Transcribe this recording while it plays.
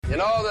You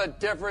know the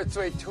difference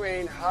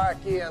between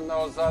hockey and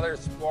those other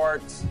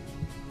sports?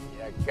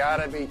 You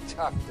gotta be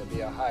tough to be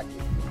a hockey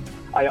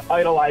player. I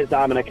idolize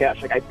Dominik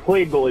Hasek. I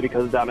played goalie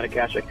because of Dominik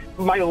Hasek.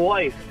 My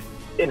life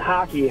in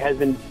hockey has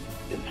been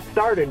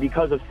started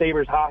because of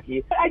Sabres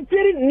hockey. I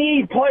didn't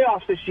need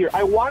playoffs this year.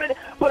 I wanted it,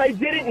 but I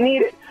didn't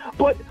need it.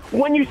 But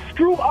when you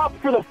screw up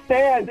for the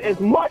fans as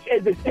much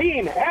as this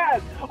team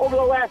has over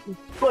the last,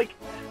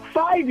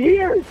 5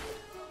 years,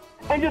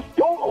 and just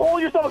don't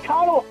hold yourself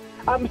accountable,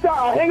 I'm sorry.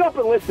 I'll hang up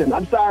and listen.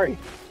 I'm sorry.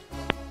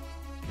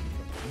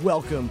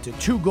 Welcome to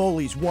Two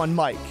Goalies, One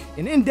Mic,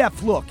 an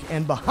in-depth look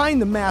and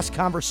behind-the-mask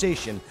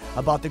conversation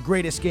about the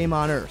greatest game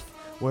on earth,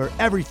 where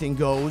everything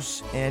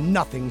goes and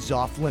nothing's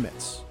off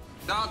limits.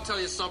 Now I'll tell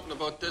you something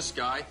about this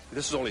guy.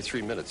 This is only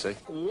 3 minutes, eh?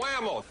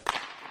 Whammo!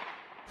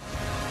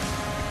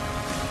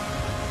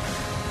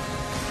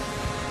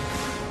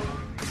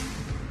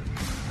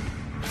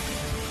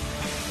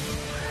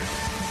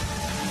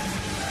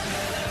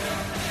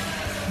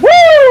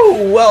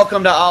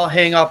 Welcome to I'll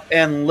Hang Up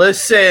and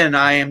Listen.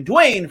 I am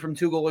Dwayne from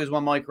Two Goalies,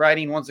 One Mic,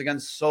 riding once again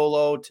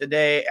solo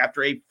today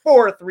after a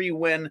 4-3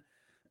 win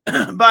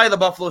by the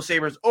Buffalo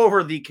Sabres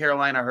over the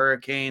Carolina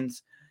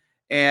Hurricanes,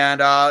 and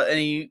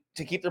to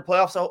keep their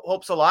playoffs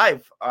hopes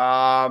alive.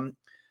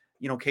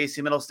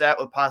 Casey Middlestat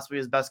with possibly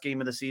his best game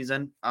of the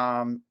season.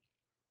 My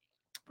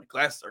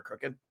glasses are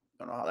crooked.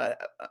 Don't know how that.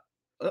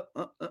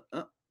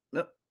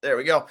 There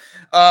we go.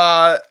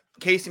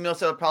 Casey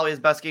Middlestat with probably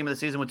his best game of the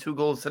season with 2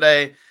 goals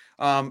today.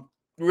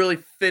 Really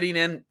fitting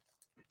in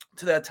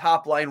to that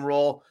top line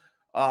role.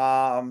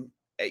 Dahlin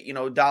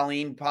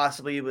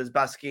possibly was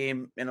best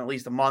game in at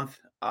least a month.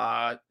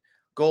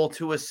 Goal,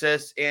 2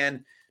 assists,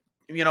 and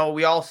we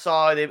all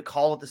saw they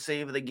called it the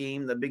save of the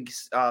game, the big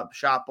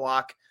shot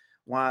block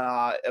when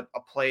a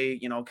play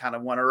kind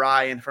of went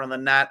awry in front of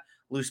the net.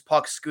 Loose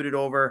puck scooted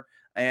over,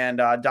 and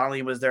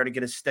Dahlin was there to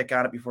get his stick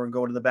on it before it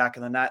go to the back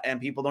of the net. And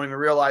people don't even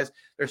realize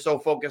they're so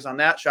focused on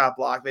that shot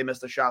block they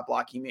missed the shot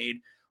block he made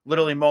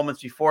literally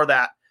moments before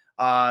that.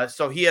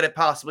 So he had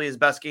possibly his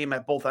best game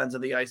at both ends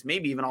of the ice,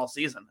 maybe even all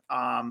season.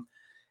 And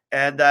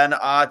then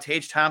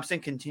Tage Thompson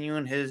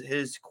continuing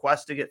his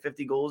quest to get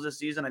 50 goals this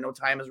season. I know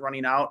time is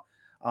running out.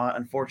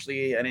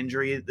 Unfortunately, an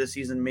injury this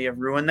season may have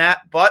ruined that.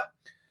 But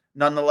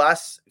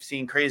nonetheless, we've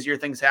seen crazier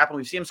things happen.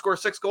 We've seen him score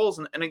 6 goals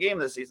in a game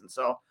this season.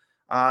 So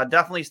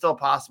definitely still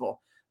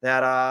possible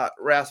that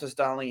Rasmus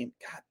Dahlin,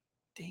 God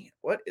dang it,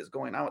 what is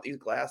going on with these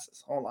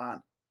glasses? Hold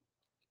on.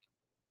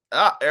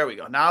 There we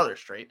go. Now they're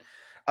straight.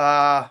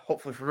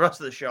 Hopefully for the rest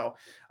of the show.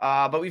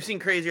 But we've seen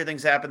crazier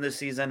things happen this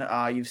season.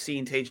 You've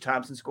seen Tage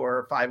Thompson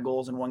score 5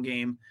 goals in one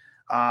game.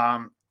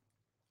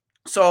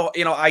 So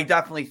I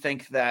definitely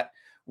think that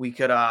we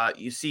could,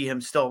 you see him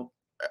still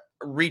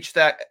reach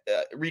that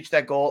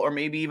goal, or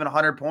maybe even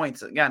 100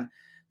 points. Again,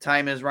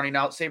 time is running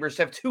out. Sabres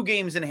have 2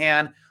 games in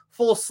hand,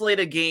 full slate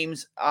of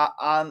games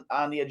on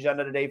the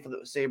agenda today for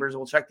the Sabres.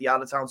 We'll check the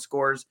out of town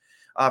scores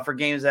for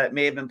games that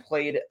may have been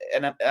played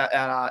in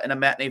a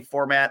matinee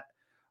format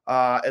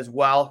as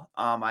well.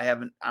 I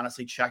haven't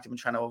honestly checked. I've been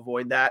trying to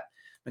avoid that.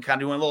 Been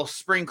kind of doing a little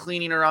spring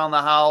cleaning around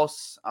the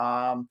house.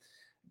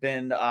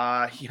 Been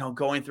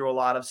going through a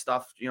lot of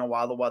stuff,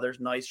 while the weather's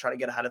nice, try to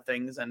get ahead of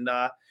things. And,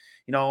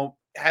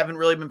 haven't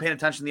really been paying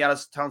attention to the out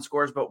of town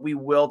scores, but we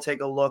will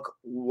take a look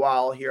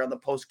while here on the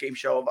post game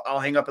show of I'll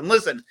Hang Up and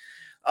Listen.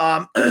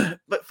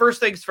 But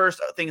first things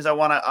first, things I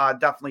want to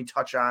definitely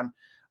touch on.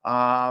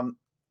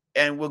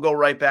 And we'll go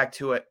right back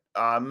to it.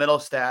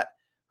 Middlestat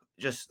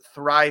just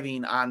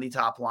thriving on the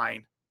top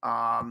line.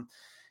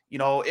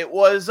 It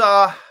was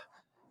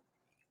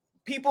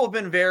people have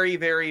been very,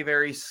 very,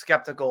 very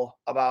skeptical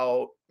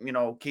about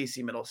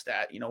Casey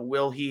Middlestat.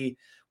 Will he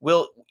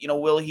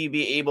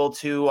be able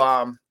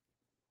to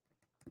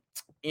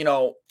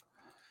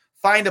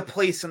find a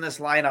place in this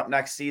lineup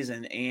next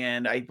season?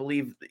 And I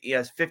believe he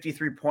has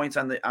 53 points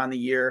on the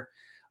year.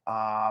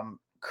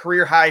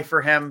 Career high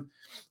for him.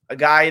 A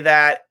guy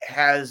that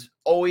has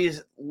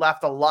always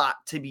left a lot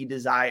to be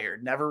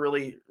desired, never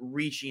really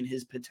reaching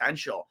his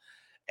potential.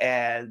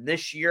 And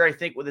this year, I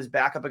think with his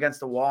back up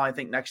against the wall, I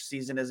think next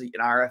season is an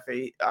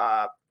RFA.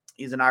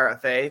 He's an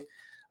RFA.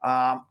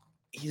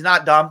 He's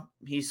not dumb.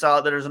 He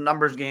saw that there's a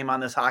numbers game on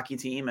this hockey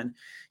team, and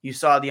you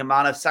saw the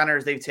amount of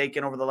centers they've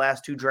taken over the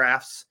last 2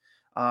 drafts.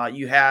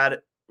 You had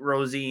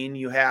Rosine,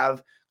 you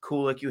have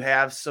Kulik, you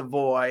have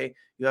Savoy,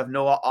 you have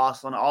Noah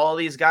Ostlund, all of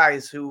these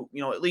guys who,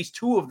 at least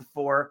 2 of the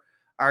 4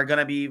 are going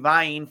to be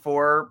vying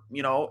for,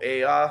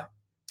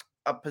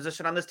 a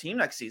position on this team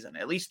next season.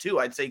 At least 2,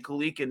 I'd say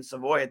Kulik and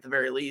Savoy at the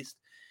very least.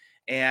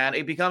 And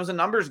it becomes a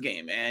numbers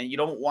game, and you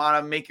don't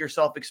want to make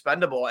yourself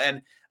expendable.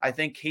 And I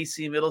think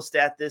Casey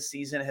Middlestat this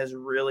season has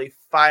really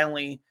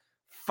finally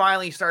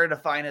started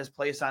to find his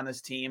place on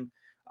this team.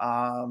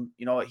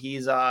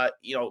 He's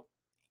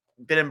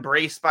been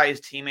embraced by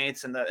his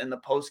teammates in the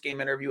post-game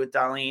interview with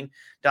Dahlin.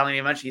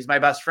 Dahlin mentioned he's my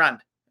best friend.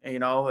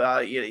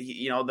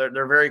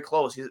 They're very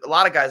close. A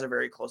lot of guys are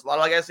very close. A lot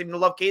of guys seem to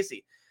love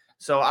Casey.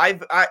 So I,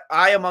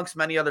 amongst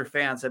many other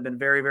fans, have been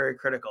very, very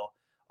critical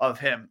of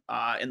him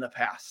in the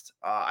past.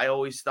 I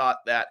always thought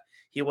that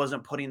he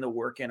wasn't putting the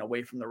work in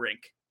away from the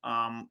rink.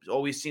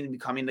 Always seemed to be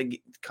coming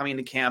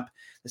to camp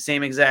the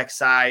same exact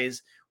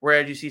size.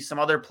 Whereas you see some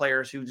other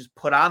players who just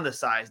put on the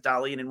size.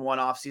 Dahlin in one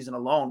off season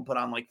alone put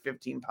on like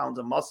 15 pounds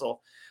of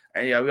muscle.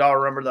 And yeah, we all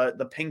remember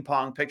the ping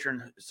pong picture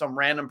in some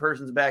random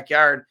person's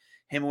backyard,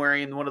 him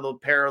wearing one of those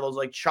pair of those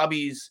like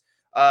Chubby's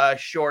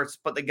shorts,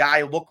 but the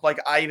guy looked like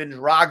Ivan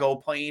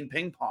Drago playing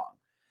ping pong.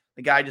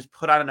 The guy just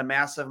put on a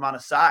massive amount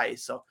of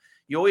size. So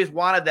you always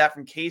wanted that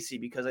from Casey,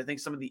 because I think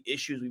some of the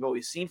issues we've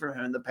always seen from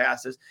him in the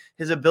past is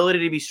his ability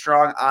to be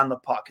strong on the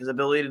puck, his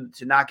ability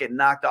to not get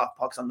knocked off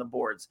pucks on the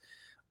boards.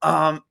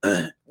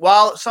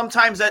 While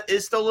sometimes that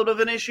is still a little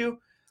bit of an issue,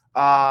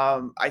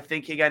 I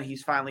think, again,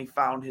 he's finally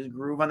found his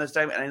groove on this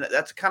time. And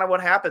that's kind of what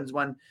happens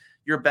when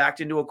you're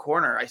backed into a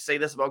corner. I say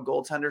this about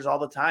goaltenders all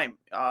the time.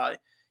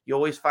 You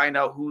always find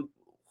out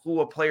who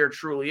a player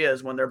truly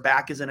is when their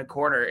back is in a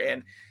corner.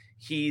 And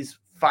he's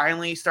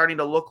finally starting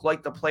to look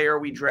like the player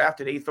we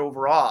drafted 8th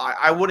overall.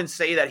 I wouldn't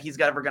say that he's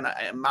ever going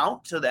to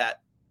amount to that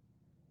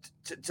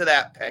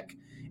pick,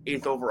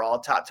 8th overall,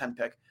 top 10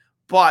 pick.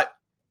 But,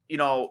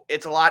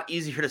 it's a lot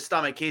easier to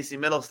stomach Casey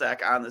Middlestat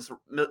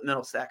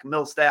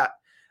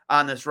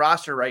on this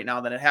roster right now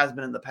than it has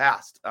been in the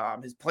past.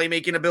 His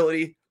playmaking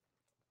ability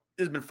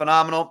has been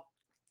phenomenal.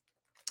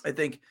 I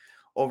think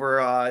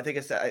I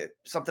said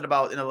something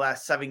about in the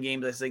last 7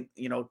 games, I think,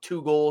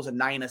 2 goals and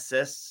 9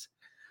 assists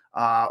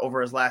over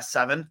his last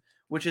 7,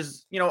 which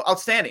is,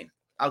 outstanding.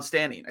 I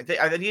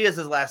think he is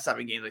his last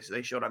 7 games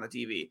they showed on the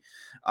TV.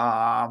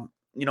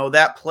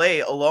 That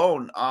play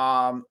alone,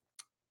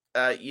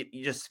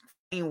 you just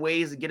finding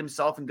ways to get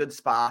himself in good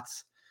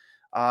spots.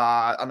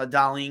 On the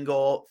Dahlin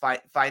goal,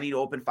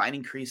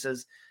 finding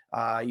creases.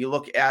 You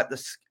look at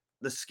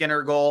the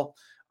Skinner goal.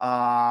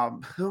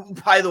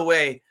 By the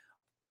way,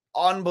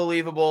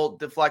 unbelievable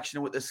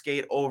deflection with the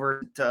skate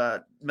over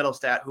to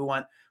Middlestat, who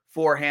went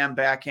forehand,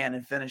 backhand,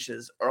 and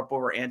finishes up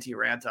over Antti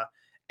Ranta.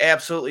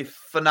 Absolutely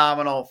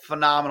phenomenal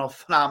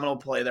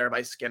play there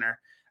by Skinner.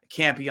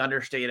 Can't be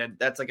understated.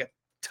 That's like a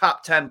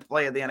top 10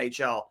 play of the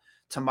NHL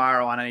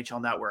tomorrow on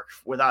NHL Network,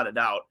 without a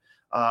doubt.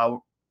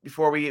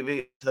 Before we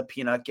get to the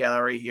peanut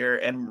gallery here,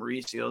 and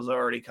Mauricio's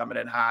already coming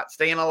in hot.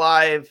 Staying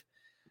alive.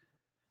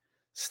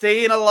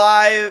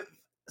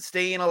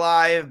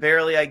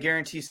 Barely. I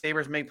guarantee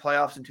Sabres make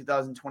playoffs in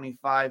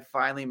 2025.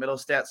 Finally,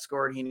 Middlestat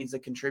scored. He needs to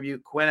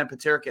contribute. Quinn and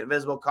Peterka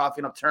invisible,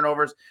 coughing up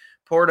turnovers.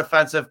 Poor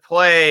defensive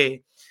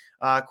play.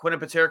 Quinn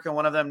and Peterka,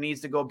 one of them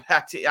needs to go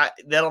back to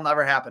that'll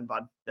never happen,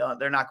 bud.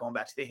 They're not going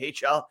back to the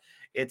AHL.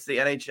 It's the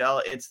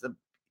NHL.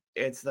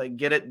 It's the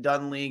get it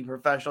done league.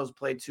 Professionals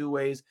play 2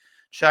 ways.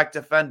 Check,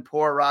 defend,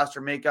 poor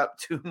roster makeup,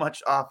 too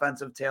much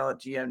offensive talent.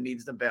 GM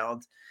needs to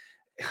balance.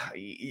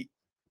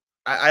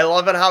 I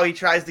love it how he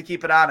tries to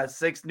keep it honest.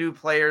 6 new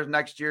players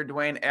next year.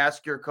 Dwayne,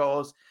 ask your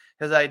co-host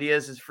his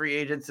ideas, his free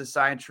agents to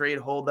sign, trade,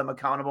 hold them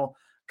accountable.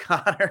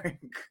 Connor,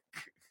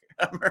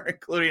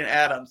 including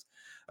Adams.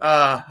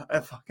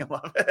 I fucking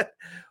love it.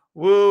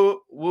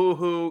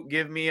 Woo-hoo.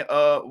 Give me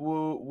a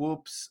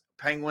whoops.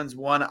 Penguins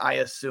won, I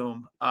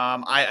assume.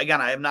 I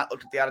have not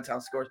looked at the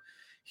out-of-town scores.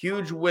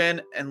 Huge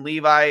win, and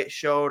Levi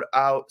showed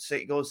out.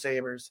 Go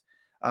Sabres.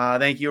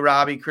 Thank you,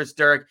 Robbie. Chris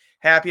Dirk.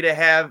 Happy to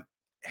have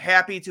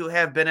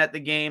been at the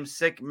game.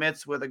 Sick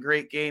mitts with a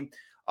great game.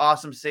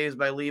 Awesome saves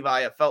by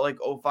Levi. It felt like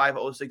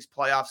 05-06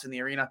 playoffs in the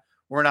arena.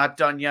 We're not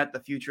done yet. The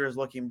future is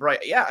looking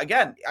bright. Yeah,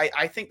 again,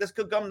 I think this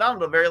could come down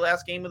to the very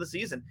last game of the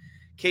season.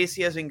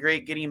 Casey has been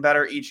great, getting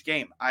better each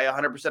game. I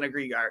 100%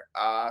 agree, Gar.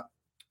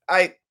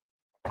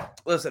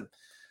 Listen.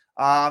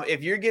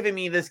 If you're giving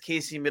me this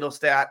Casey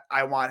Middlestat,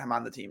 I want him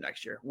on the team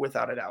next year,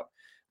 without a doubt.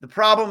 The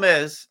problem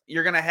is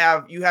you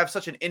have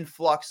such an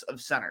influx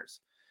of centers.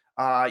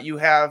 You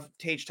have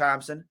Tage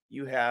Thompson,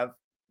 you have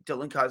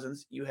Dylan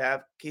Cousins, you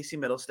have Casey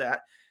Middlestat.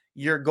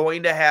 You're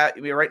going to have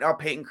right now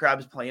Peyton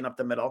Krebs playing up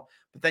the middle,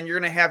 but then you're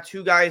going to have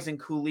 2 guys in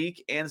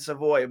Kulik and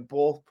Savoy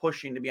both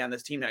pushing to be on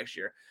this team next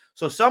year.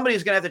 So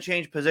somebody's going to have to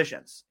change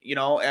positions,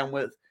 and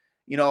with,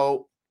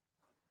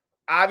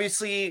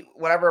 obviously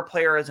whenever a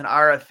player is an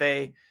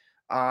RFA,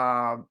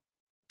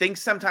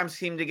 things sometimes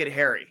seem to get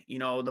hairy.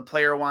 The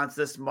player wants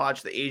this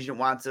much, the agent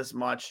wants this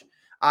much.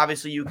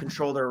 Obviously, you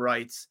control their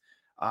rights,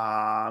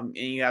 and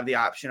you have the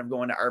option of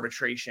going to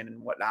arbitration and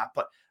whatnot.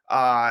 But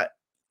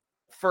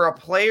for a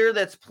player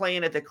that's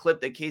playing at the clip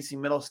that Casey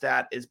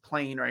Middlestat is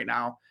playing right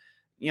now,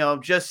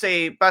 just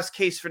say best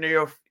case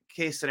scenario for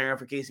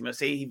Casey.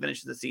 Say he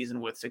finishes the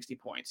season with 60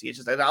 points. He's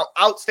just an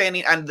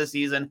outstanding end of the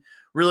season.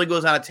 Really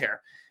goes on a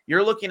tear.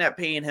 You're looking at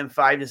paying him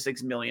 $5 to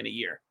 $6 million a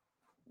year,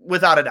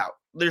 without a doubt.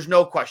 There's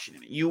no question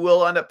in it. You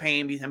will end up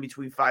paying him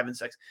between 5 and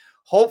 6.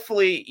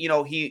 Hopefully,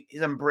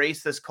 he's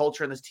embraced this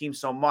culture and this team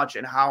so much,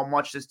 and how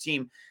much this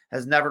team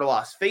has never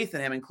lost faith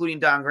in him, including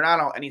Don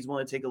Granato, and he's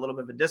willing to take a little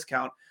bit of a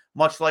discount,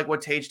 much like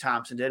what Tage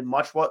Thompson did,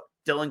 much what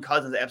Dylan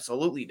Cousins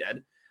absolutely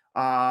did.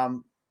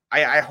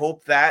 I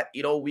hope that,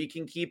 we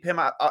can keep him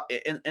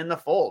in the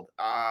fold.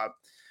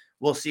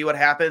 We'll see what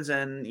happens,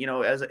 and,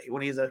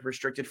 when he's a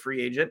restricted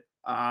free agent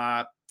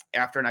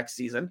after next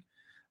season.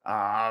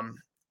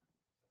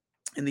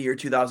 In the year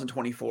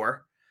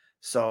 2024.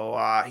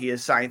 So he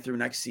is signed through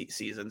next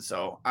season.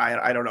 So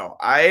I don't know.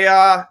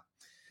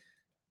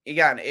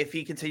 Again, if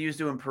he continues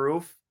to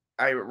improve,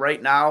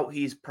 right now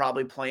he's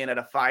probably playing at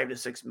a $5 to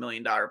 $6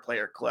 million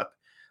player clip.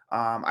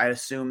 I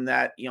assume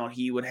that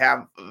he would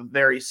have a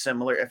very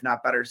similar, if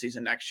not better,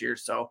 season next year.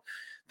 So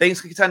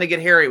things can tend to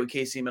get hairy with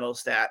Casey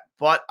Middlestat,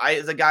 but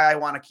is a guy I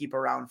want to keep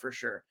around for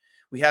sure.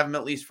 We have him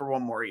at least for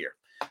one more year.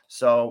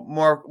 So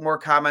more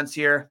comments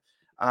here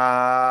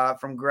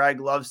from Greg.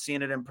 Love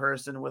seeing it in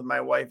person with my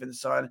wife and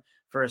son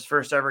for his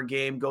first ever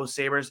game. Go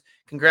Sabres!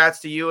 Congrats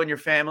to you and your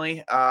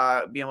family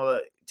being able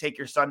to take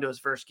your son to his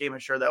first game. I'm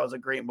sure that was a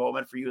great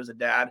moment for you as a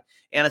dad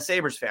and a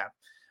Sabres fan.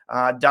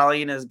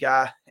 Darlene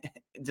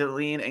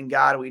and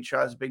God we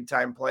trust, big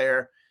time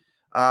player.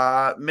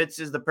 Mitz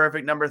is the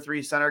perfect number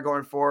 3 center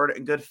going forward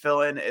and good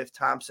fill in if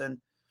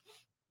Thompson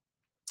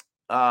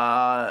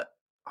goes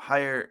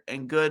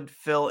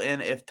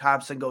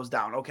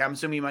down. Okay, I'm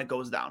assuming you meant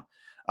goes down.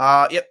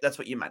 Yep, that's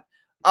what you meant.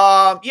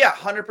 Yeah,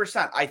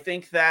 100%. I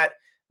think that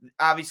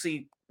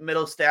obviously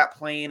Middlestat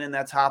playing in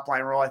that top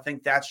line role, I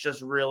think that's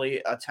just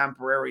really a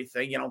temporary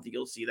thing. I don't think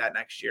you'll see that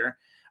next year.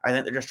 I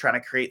think they're just trying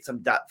to create some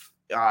depth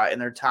in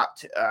their top,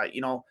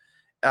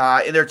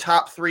 in their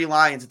top 3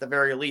 lines at the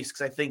very least.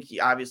 Because I think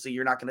obviously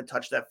you're not going to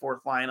touch that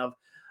 4th line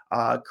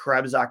of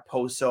Krebs,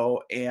 Poso,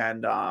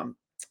 and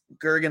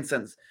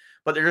Gergensons,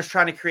 but they're just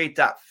trying to create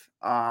depth.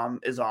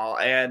 Is all,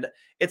 and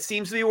it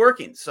seems to be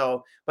working.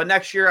 So, but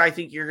next year, I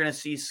think you're going to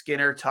see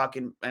Skinner, Tuck,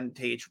 and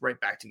Tage right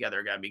back together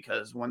again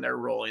because when they're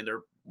rolling,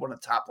 they're one of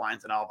the top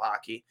lines in all of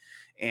hockey.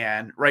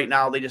 And right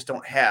now, they just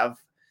don't have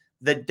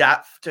the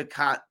depth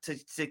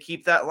to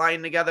keep that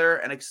line together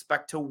and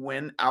expect to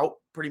win out.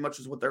 Pretty much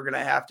is what they're going to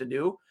have to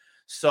do.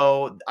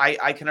 So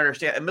I can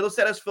understand. And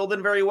Middlestat has filled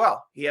in very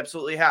well. He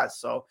absolutely has.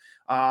 So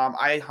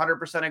I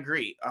 100%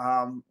 agree.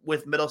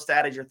 With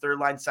Middlestat as your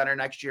 3rd line center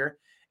next year,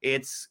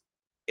 it's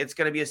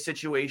going to be a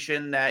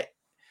situation that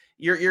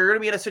you're going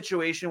to be in a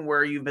situation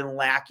where you've been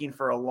lacking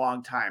for a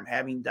long time,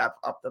 having depth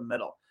up the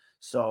middle.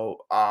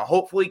 So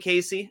hopefully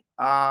Casey,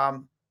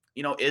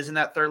 is in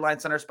that 3rd line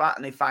center spot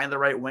and they find the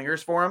right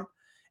wingers for him.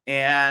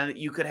 And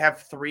you could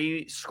have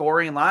 3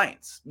 scoring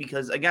lines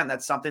because, again,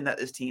 that's something that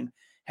this team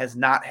has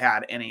not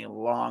had in a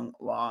long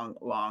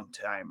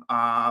time.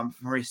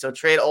 So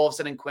trade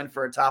Olofsson and Quinn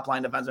for a top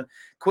line defenseman.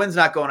 Quinn's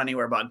not going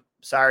anywhere, bud.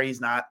 Sorry,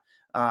 he's not.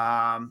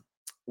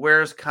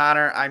 Where's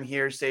Connor? I'm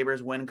here.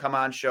 Sabres win. Come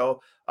on,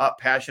 show up.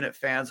 Passionate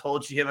fans.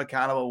 Hold him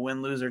accountable.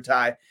 Win, lose, or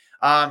tie.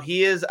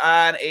 He is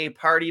on a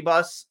party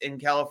bus in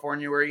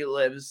California where he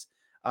lives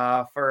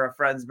for a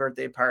friend's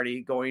birthday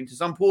party, going to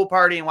some pool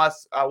party in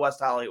West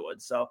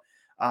Hollywood. So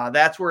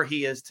that's where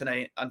he is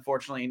tonight,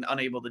 unfortunately,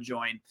 unable to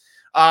join.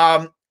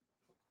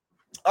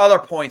 Other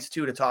points,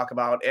 too, to talk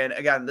about. And,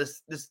 again,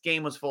 this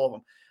game was full of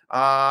them.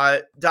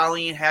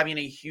 Darlene having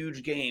a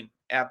huge game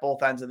at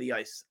both ends of the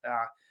ice.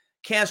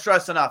 Can't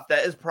stress enough,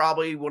 that is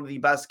probably one of the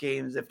best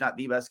games, if not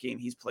the best game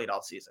he's played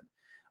all season.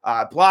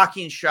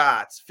 Blocking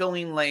shots,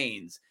 filling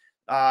lanes,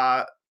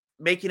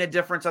 making a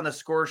difference on the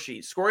score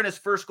sheet, scoring his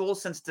first goal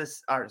since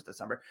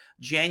December,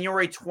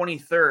 January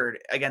 23rd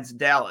against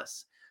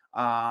Dallas.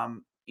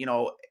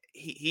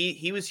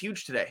 He was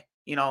huge today.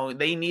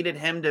 They needed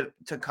him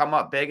to come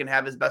up big and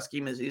have his best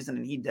game of the season,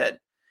 and he did.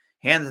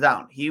 Hands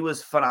down. He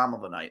was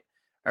phenomenal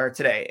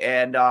today.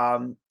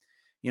 And,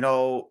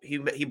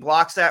 he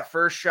blocks that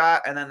first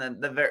shot, and then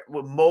the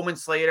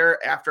moments later,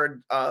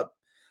 after a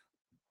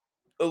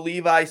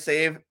Levi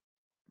save,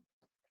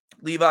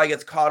 Levi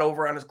gets caught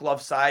over on his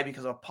glove side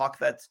because of a puck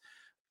that's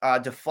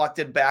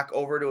deflected back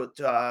over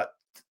to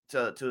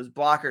his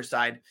blocker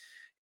side.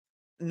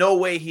 No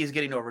way he's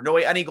getting over. No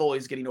way any goalie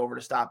is getting over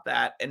to stop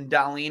that. And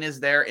Darlene is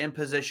there in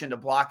position to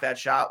block that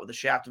shot with the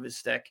shaft of his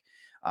stick.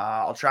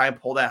 I'll try and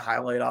pull that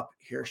highlight up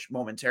here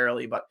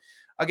momentarily. But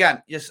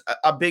again, just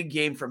a big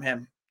game from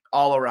him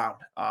all around.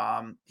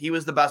 He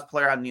was the best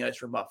player on the ice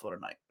for Buffalo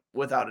tonight,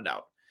 without a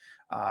doubt.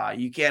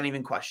 You can't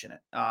even question it.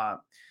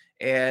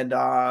 And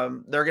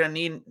they're gonna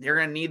need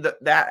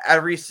that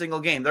every single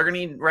game. They're gonna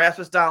need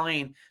Rasmus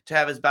Dahlin to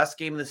have his best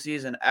game of the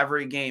season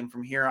every game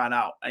from here on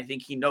out. I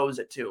think he knows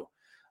it too.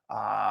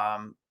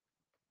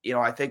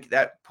 I think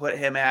that put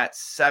him at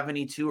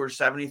 72 or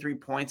 73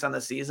 points on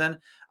the season.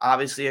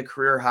 Obviously a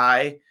career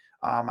high.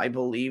 I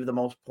believe the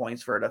most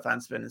points for a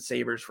defenseman in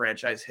Sabres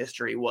franchise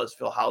history was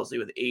Phil Housley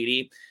with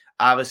 80.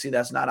 Obviously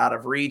that's not out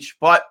of reach,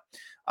 but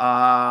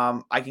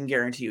I can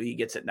guarantee you he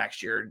gets it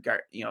next year.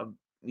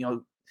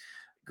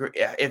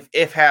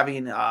 If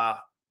having a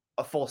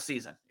full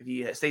season, if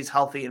he stays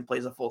healthy and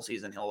plays a full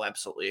season, he'll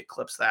absolutely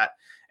eclipse that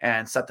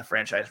and set the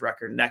franchise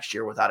record next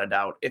year without a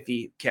doubt, if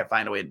he can't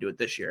find a way to do it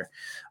this year.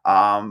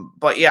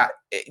 But yeah,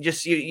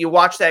 you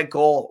watch that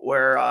goal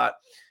where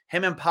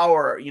him and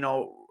Power,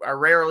 are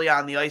rarely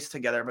on the ice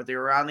together, but they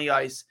were on the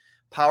ice.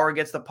 Power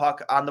gets the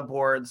puck on the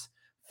boards,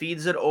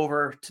 feeds it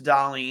over to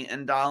Darlene,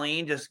 and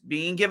Darlene just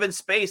being given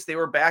space. They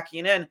were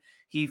backing in.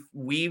 He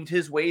weaved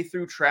his way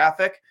through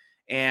traffic.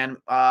 And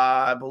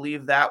I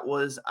believe that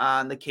was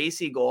on the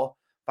Casey goal.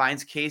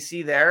 Finds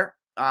Casey there.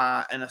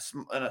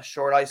 in a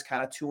short ice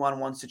kind of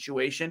 2-on-1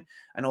 situation.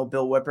 I know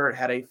Bill Whippert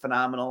had a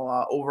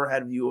phenomenal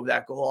overhead view of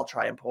that goal. I'll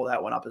try and pull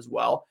that one up as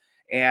well.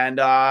 And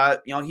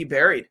he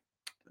buried.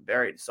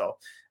 So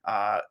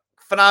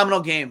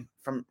phenomenal game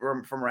from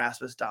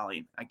Rasmus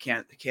Dahlin. I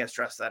can't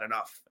stress that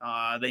enough.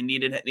 They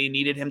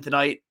needed him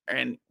tonight,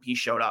 and he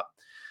showed up.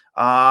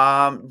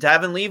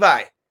 Devin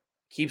Levi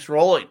keeps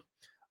rolling.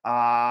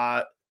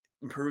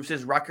 Improves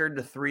his record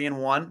to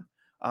 3-1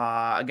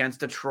 against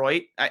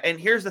Detroit. And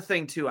here's the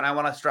thing too, and I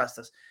want to stress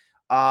this.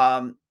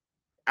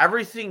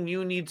 Everything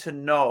you need to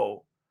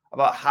know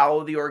about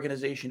how the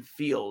organization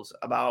feels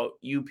about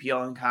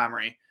UPL and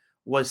Comrie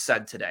was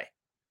said today.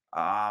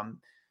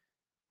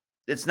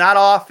 It's not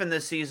often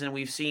this season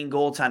we've seen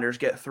goaltenders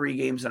get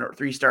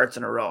 3 starts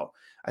in a row.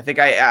 I think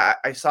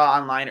I saw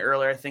online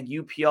earlier. I think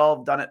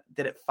UPL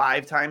did it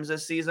 5 times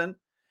this season,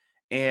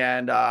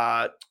 and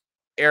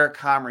Eric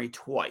Comrie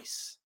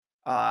twice.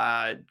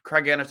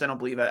 Craig Anderson, I don't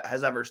believe it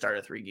has ever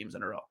started 3 games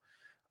in a row.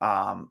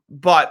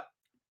 But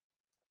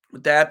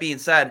with that being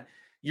said,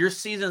 your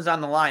season's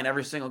on the line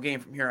every single game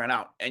from here on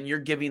out, and you're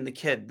giving the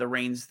kid the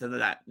reins to the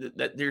net.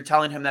 That you're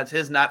telling him that's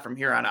his net from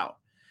here on out,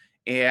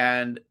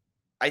 and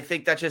I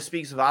think that just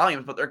speaks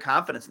volumes about their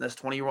confidence in this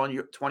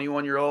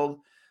 21-year-old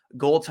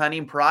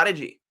goaltending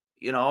prodigy.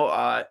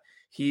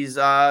 He's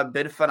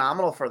been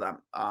phenomenal for them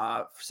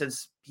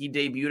since he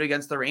debuted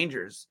against the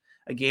Rangers,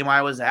 a game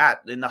I was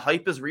at, and the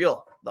hype is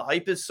real. The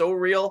hype is so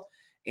real,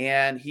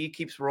 and he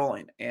keeps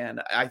rolling.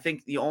 And I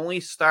think the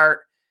only start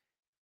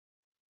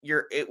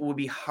it would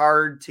be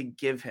hard to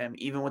give him,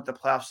 even with the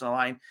playoffs on the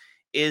line,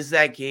 is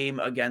that game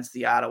against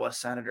the Ottawa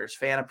Senators,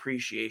 fan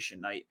appreciation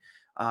night.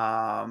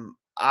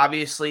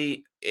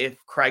 Obviously,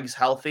 if Craig's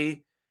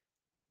healthy,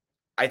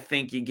 I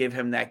think you give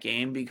him that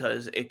game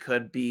because it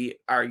could be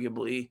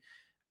arguably,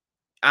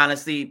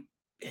 honestly,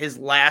 his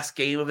last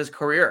game of his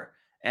career.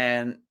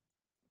 And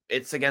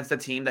it's against a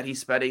team that he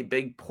spent a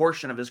big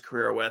portion of his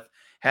career with,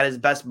 had his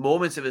best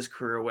moments of his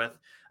career with,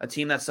 a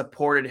team that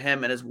supported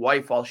him and his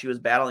wife while she was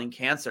battling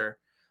cancer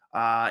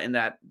in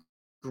that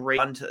great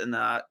run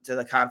to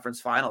the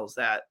conference finals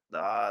that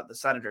the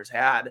Senators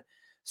had.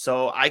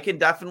 So I can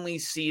definitely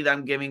see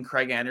them giving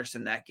Craig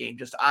Anderson that game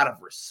just out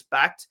of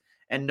respect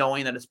and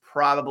knowing that it's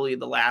probably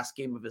the last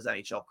game of his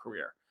NHL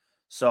career.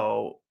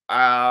 So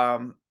I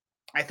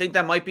think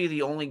that might be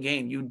the only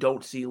game you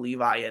don't see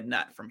Levi in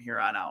net from here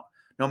on out,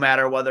 no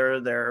matter whether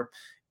they're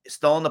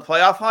still in the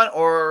playoff hunt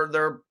or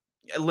they're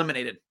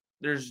eliminated.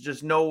 There's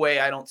just no way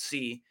I don't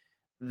see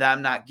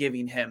them not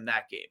giving him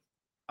that game.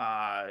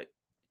 And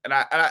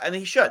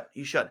he should.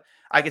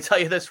 I can tell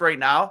you this right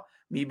now.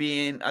 Me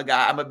being a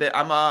guy, I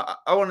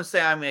want to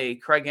say I'm a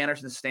Craig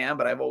Anderson stan,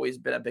 but I've always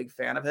been a big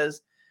fan of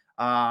his.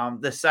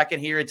 The second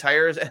he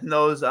retires and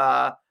those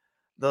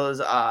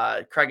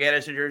Craig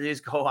Anderson jerseys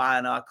go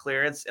on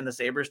clearance in the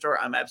Sabres store,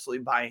 I'm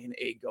absolutely buying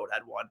a goat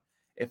head one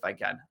if I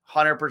can,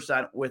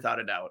 100% without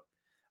a doubt.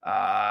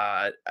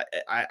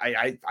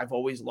 I've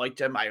always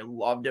liked him. I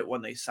loved it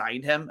when they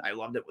signed him. I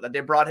loved it that they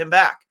brought him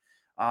back.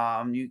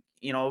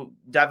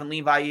 Devin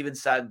Levi even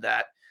said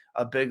that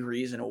a big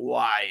reason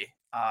why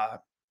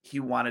he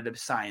wanted to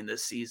sign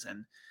this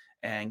season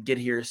and get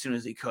here as soon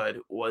as he could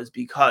was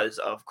because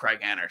of Craig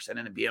Anderson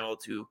and to be able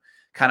to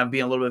kind of be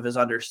a little bit of his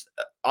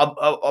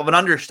an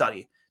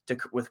understudy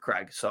with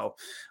Craig. So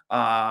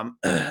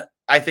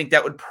I think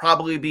that would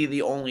probably be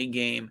the only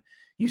game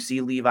you see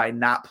Levi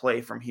not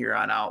play from here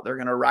on out. They're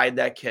going to ride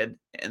that kid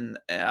and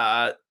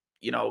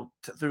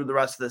through the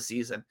rest of the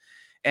season.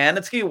 And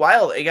it's going to be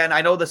wild. Again,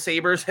 I know the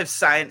Sabres have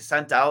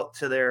sent out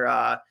to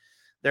their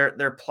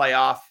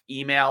playoff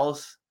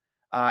emails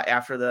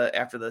after the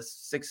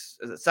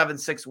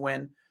 7-6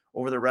 win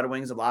over the Red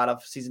Wings. A lot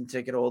of season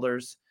ticket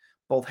holders,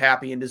 both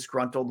happy and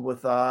disgruntled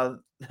with the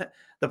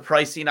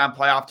pricing on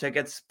playoff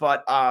tickets.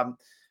 But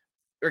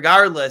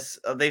regardless,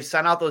 they've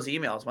sent out those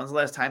emails. When's the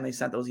last time they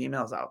sent those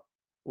emails out?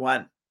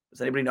 When?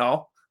 Does anybody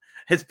know?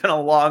 It's been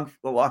a long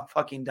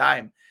fucking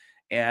time.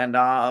 And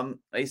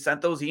they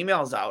sent those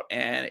emails out,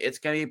 and it's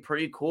going to be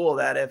pretty cool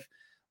that if,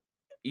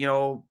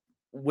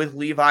 with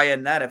Levi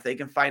and net, if they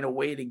can find a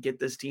way to get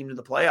this team to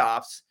the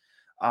playoffs,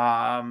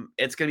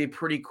 it's going to be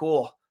pretty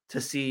cool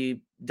to see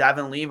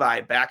Devin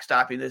Levi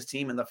backstopping this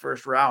team in the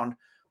first round,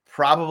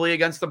 probably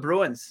against the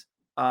Bruins.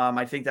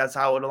 I think that's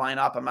how it would line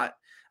up. I'm not,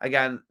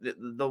 again,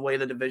 the way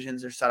the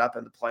divisions are set up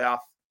and the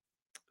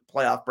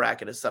playoff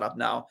bracket is set up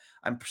now,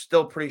 I'm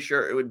still pretty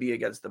sure it would be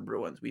against the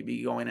Bruins. We'd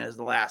be going as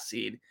the last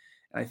seed.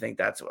 And I think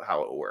that's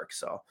how it works.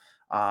 So,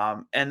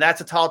 and that's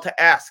a tall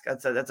ask.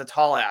 That's a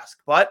tall ask.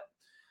 But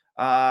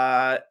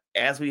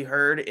as we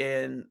heard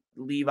in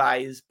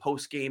Levi's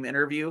post-game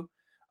interview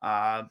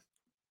after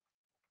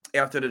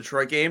the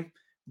Detroit game,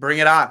 bring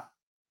it on,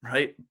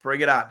 right?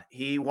 Bring it on.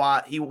 He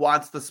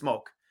wants the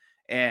smoke,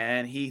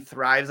 and he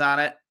thrives on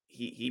it.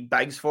 He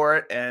begs for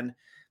it, and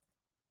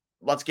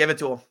let's give it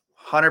to him,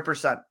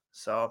 100%.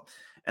 So.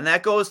 And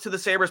that goes to the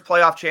Sabres'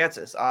 playoff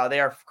chances.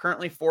 They are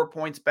currently 4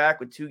 points back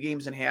with 2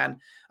 games in hand.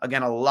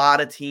 Again, a lot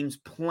of teams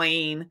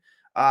playing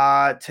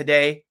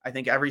today. I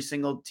think every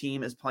single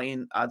team is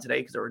playing today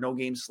because there were no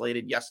games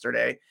slated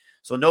yesterday.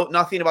 So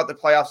nothing about the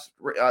playoffs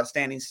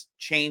standings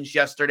changed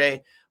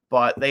yesterday,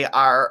 but they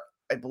are,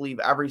 I believe,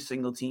 every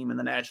single team in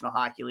the National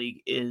Hockey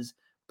League is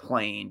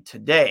playing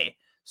today.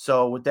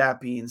 So with that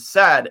being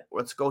said,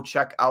 let's go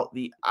check out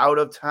the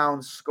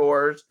out-of-town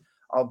scores.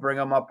 I'll bring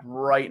them up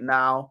right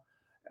now.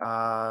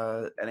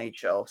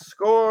 NHL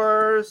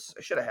scores.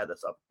 I should have had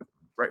this up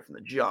right from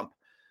the jump.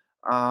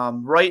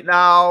 Right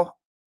now,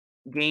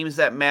 games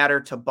that matter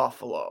to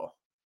Buffalo.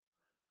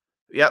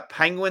 Yep,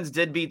 Penguins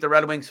did beat the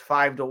Red Wings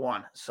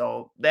 5-1.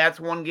 So that's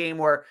one game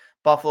where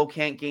Buffalo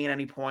can't gain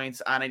any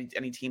points on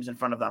any teams in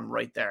front of them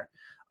right there.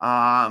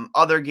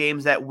 Other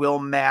games that will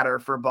matter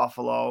for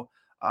Buffalo.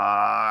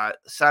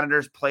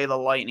 Senators play the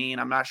Lightning.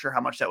 I'm not sure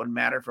how much that would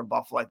matter for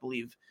Buffalo. I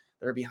believe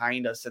they're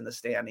behind us in the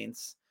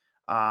standings.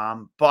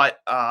 But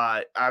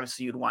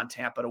obviously you'd want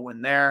Tampa to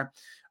win there.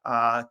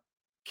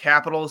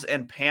 Capitals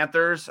and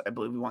Panthers. I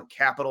believe we want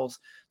Capitals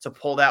to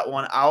pull that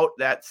one out.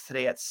 That's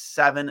today at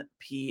 7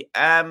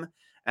 p.m.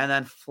 And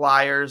then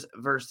Flyers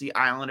versus the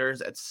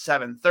Islanders at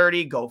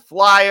 7:30. Go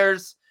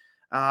Flyers.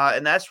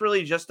 And that's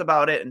really just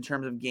about it in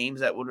terms of games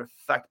that would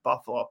affect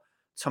Buffalo.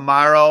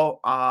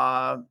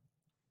 Tomorrow,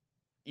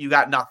 you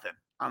got nothing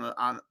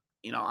on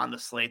the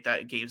slate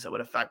that games that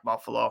would affect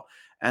Buffalo.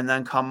 And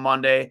then come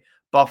Monday,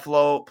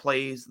 Buffalo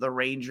plays the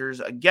Rangers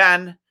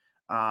again.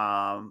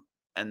 And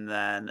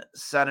then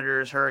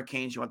Senators,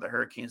 Hurricanes, you want the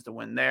Hurricanes to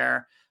win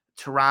there.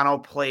 Toronto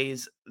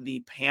plays the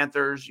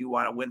Panthers. You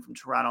want to win from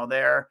Toronto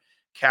there.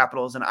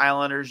 Capitals and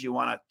Islanders, you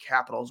want a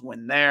Capitals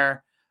win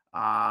there.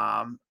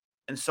 And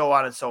so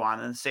on and so on.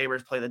 And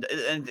Sabres play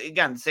and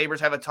again, Sabres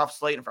have a tough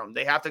slate in front of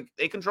them.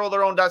 They control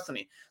their own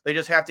destiny. They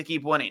just have to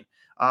keep winning.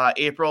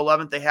 April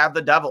 11th, they have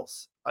the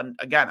Devils. And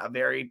again,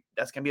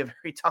 that's going to be a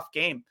very tough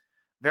game.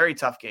 Very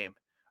tough game.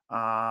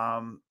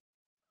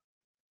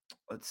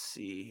 Let's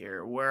see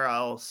here. Where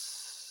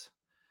else?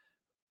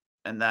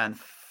 And then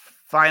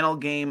final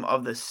game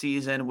of the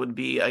season would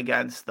be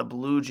against the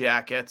Blue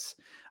Jackets,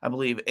 I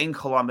believe, in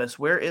Columbus.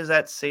 Where is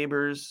that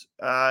Sabres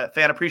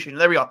fan appreciation?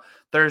 There we go.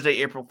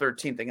 Thursday, April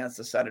 13th against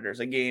the Senators.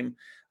 A game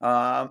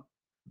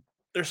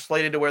they're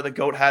slated to wear the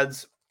goat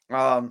heads.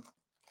 I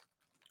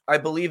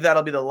believe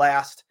that'll be the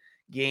last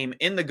game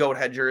in the goat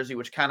head jersey,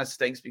 which kind of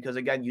stinks because,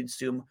 again, you'd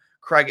assume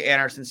Craig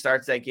Anderson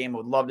starts that game.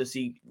 Would love to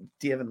see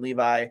Devin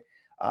Levi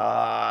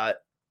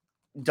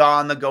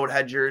don the goat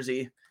head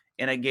jersey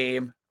in a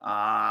game.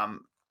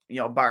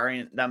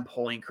 Barring them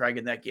pulling Craig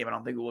in that game, I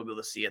don't think we'll be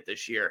able to see it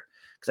this year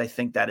because I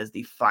think that is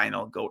the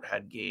final goat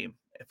head game,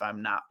 if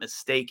I'm not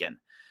mistaken.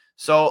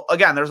 So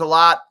again, there's a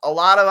lot of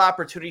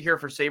opportunity here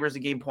for Sabres to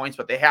gain points,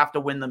 but they have to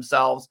win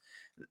themselves.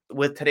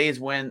 With today's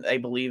win, I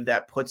believe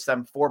that puts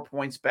them 4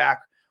 points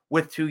back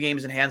with 2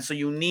 games in hand. So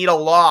you need a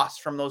loss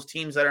from those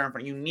teams that are in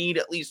front. You need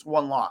at least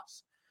one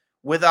loss,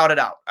 without a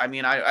doubt. I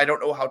mean, I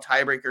don't know how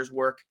tiebreakers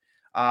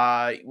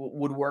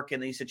would work in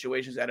these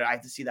situations. I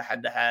have to see the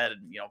head-to-head,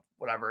 and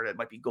whatever it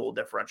might be, goal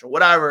differential,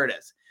 whatever it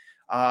is,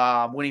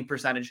 winning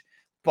percentage.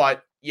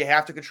 But you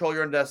have to control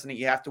your own destiny.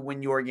 You have to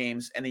win your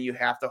games, and then you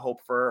have to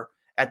hope for,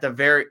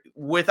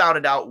 without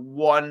a doubt,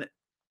 one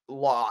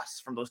loss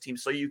from those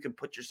teams, so you can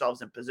put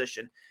yourselves in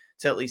position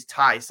to at least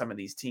tie some of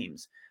these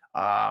teams.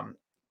 And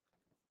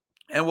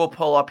we'll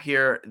pull up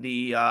here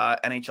the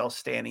NHL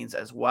standings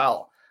as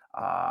well.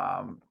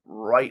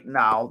 Right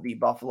now, the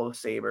Buffalo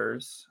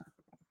Sabres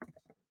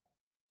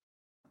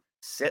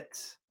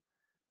sit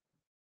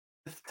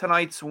with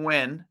tonight's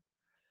win.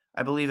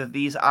 I believe if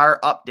these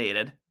are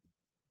updated,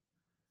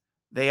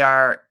 they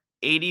are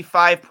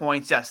 85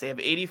 points. Yes, they have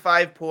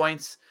 85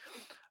 points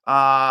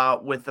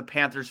with the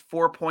Panthers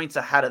 4 points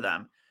ahead of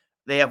them.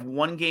 They have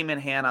 1 game in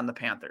hand on the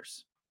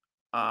Panthers.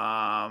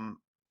 Again,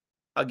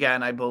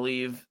 I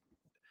believe,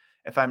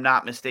 if I'm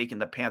not mistaken,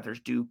 the Panthers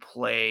do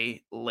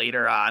play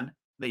later on.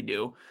 They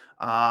do.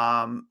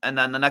 And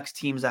then the next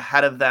teams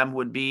ahead of them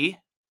would be,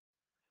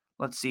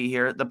 let's see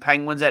here, the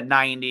Penguins at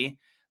 90.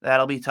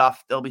 That'll be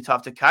tough. They'll be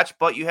tough to catch.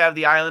 But you have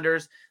the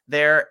Islanders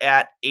there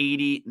at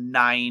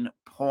 89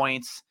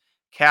 points.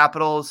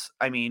 Capitals,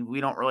 I mean,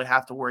 we don't really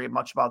have to worry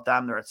much about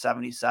them. They're at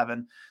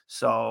 77.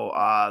 So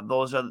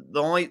those are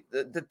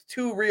the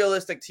 2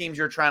 realistic teams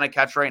you're trying to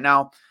catch right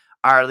now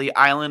are the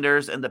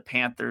Islanders and the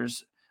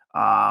Panthers.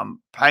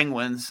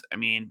 Penguins, I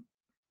mean,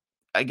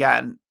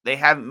 again, they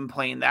haven't been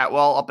playing that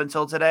well up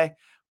until today,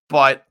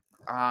 but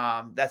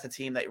that's a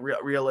team that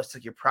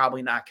realistic you're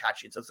probably not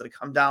catching. So it's going to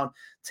come down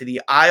to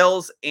the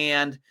Isles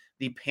and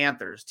the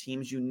Panthers,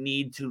 teams you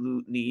need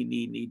to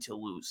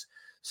lose.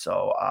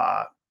 So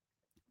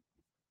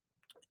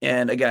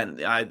and again,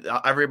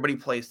 everybody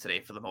plays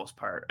today for the most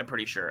part. I'm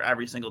pretty sure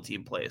every single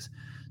team plays.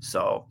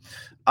 So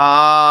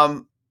I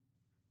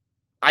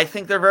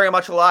think they're very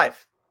much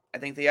alive. I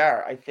think they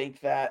are. I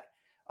think that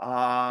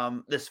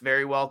this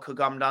very well could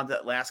come down to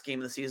that last game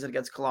of the season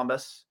against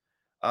Columbus,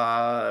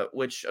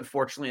 which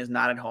unfortunately is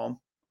not at home.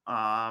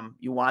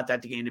 You want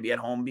that game to be at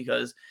home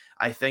because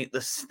I think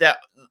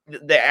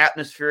the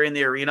atmosphere in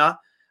the arena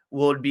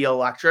would be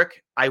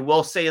electric. I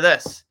will say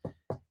this.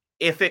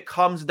 if it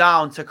comes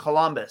down to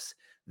Columbus,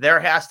 there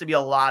has to be a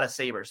lot of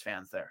Sabres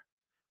fans there.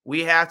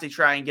 We have to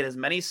try and get as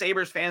many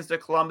Sabres fans to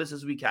Columbus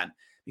as we can,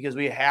 because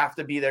we have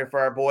to be there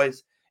for our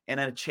boys in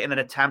an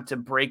attempt to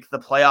break the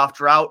playoff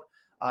drought.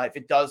 If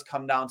it does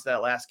come down to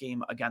that last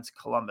game against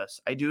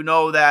Columbus, I do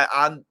know that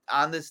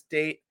on this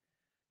date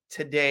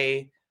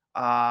today,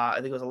 I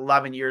think it was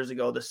 11 years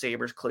ago, the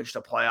Sabres clinched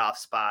a playoff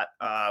spot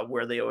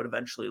where they would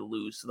eventually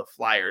lose to the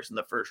Flyers in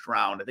the first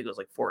round. I think it was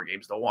like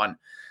 4-1.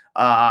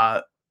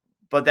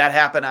 But that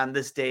happened on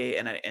this day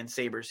in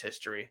Sabres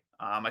history.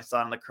 I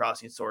saw it on the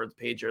Crossing Swords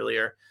page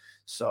earlier.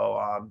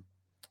 So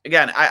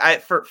again,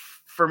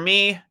 for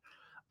me,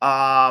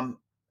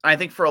 I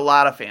think for a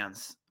lot of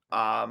fans,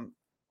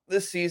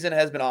 this season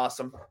has been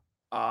awesome.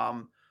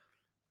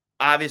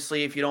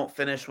 Obviously, if you don't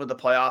finish with the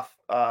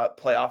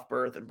playoff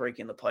berth and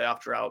breaking the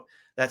playoff drought,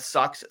 that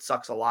sucks. It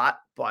sucks a lot,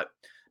 but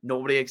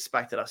nobody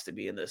expected us to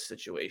be in this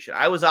situation.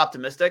 I was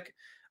optimistic.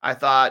 I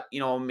thought,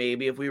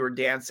 maybe if we were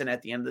dancing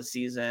at the end of the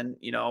season,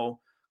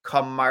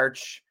 come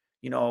March,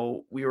 we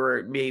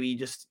were maybe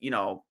just,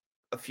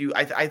 a few.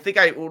 I think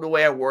the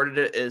way I worded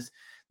it is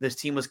this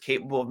team was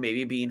capable of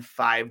maybe being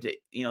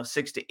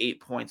 6 to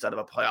 8 points out of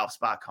a playoff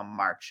spot come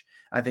March.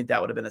 I think that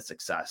would have been a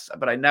success.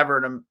 But I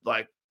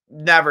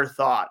never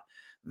thought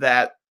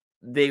that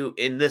they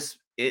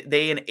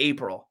in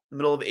April,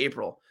 middle of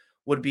April,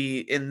 would be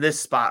in this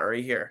spot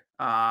right here.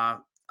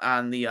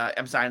 In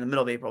the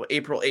middle of April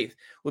 8th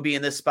would be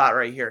in this spot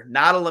right here.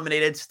 Not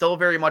eliminated, still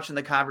very much in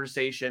the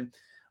conversation.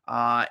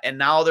 And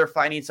now they're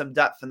finding some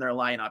depth in their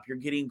lineup. You're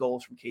getting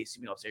goals from Casey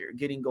Mills. You're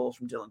getting goals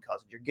from Dylan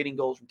Cousins. You're getting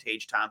goals from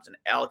Tage Thompson,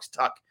 Alex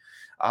Tuck.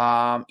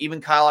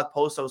 Even Kyle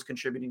Okposo is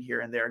contributing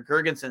here and there.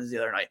 Gergensen's the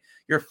other night.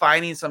 You're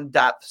finding some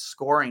depth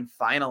scoring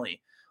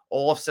finally.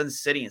 Olofsson's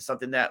sitting,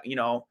 something that,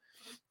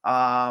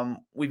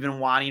 we've been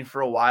wanting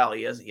for a while.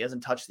 He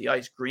hasn't touched the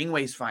ice.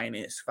 Greenway's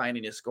finding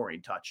his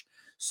scoring touch.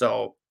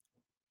 So,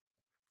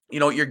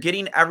 you're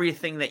getting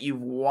everything that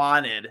you've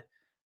wanted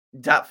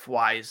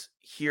depth-wise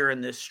here in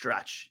this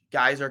stretch.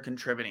 Guys are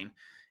contributing.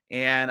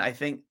 And I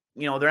think,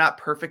 they're not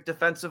perfect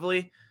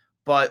defensively,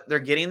 but they're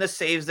getting the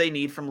saves they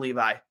need from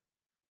Levi.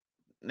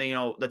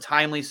 The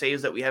timely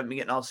saves that we haven't been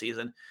getting all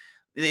season.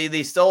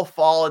 They still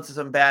fall into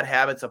some bad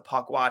habits of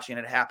puck watching.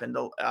 It happened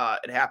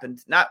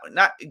not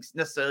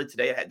necessarily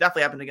today. It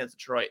definitely happened against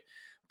Detroit,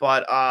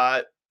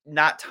 but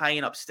not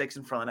tying up sticks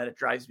in front of the net. It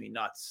drives me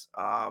nuts.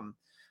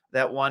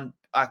 That one,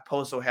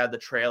 Okposo had the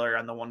trailer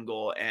on the one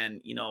goal,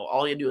 and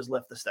all you do is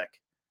lift the stick.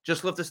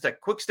 Just lift the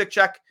stick. Quick stick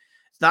check.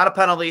 It's not a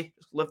penalty.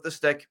 Just lift the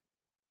stick.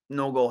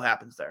 No goal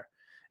happens there.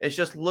 It's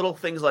just little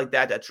things like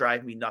that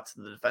drive me nuts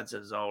in the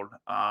defensive zone.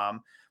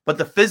 But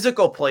the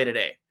physical play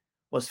today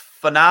was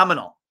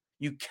phenomenal.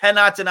 You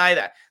cannot deny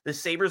that. The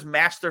Sabres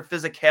matched their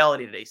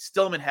physicality today.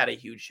 Stillman had a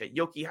huge hit.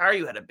 Yoki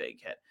Haru had a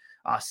big hit.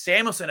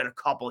 Samuelson had a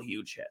couple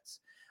huge hits.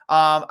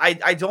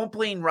 I don't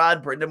blame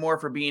Rod Brindamore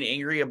for being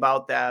angry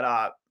about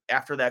that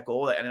after that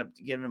goal that ended up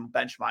giving him a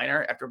bench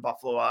minor after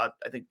Buffalo, I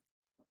think,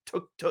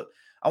 took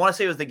I want to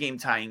say it was the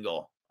game-tying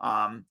goal.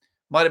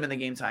 Might have been the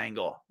game-tying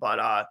goal.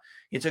 But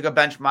he took a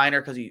bench minor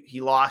because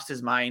he lost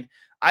his mind.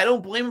 I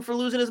don't blame him for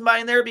losing his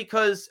mind there,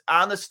 because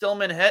on the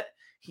Stillman hit,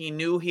 he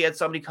knew he had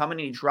somebody coming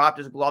and he dropped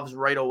his gloves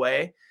right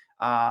away.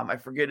 I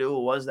forget who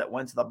it was that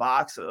went to the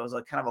box. It was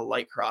kind of a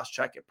light cross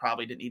check. It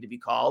probably didn't need to be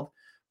called.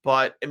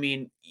 But,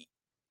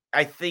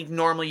 I think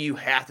normally you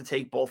have to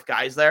take both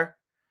guys there,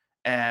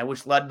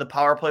 which led to the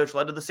power play, which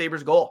led to the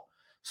Sabres goal.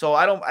 So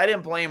I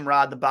didn't blame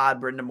Rod the Bod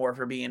Brindamore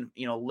for being,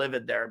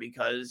 livid there,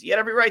 because he had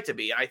every right to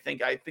be. And I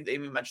think they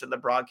even mentioned in the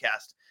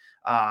broadcast,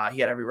 he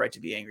had every right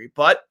to be angry.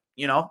 But,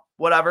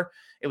 whatever.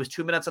 It was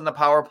 2 minutes on the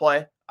power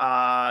play.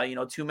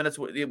 2 minutes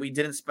we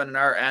didn't spend in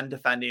our end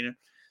defending.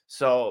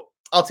 So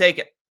I'll take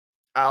it.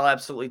 I'll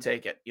absolutely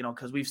take it,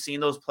 because we've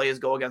seen those plays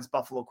go against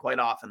Buffalo quite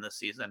often this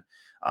season.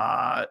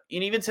 And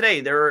even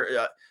today,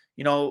 there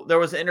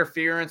was an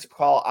interference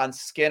call on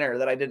Skinner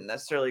that I didn't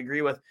necessarily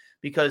agree with,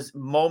 because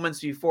moments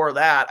before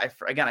that,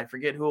 I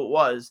forget who it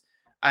was.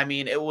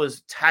 It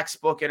was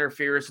textbook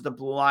interference with the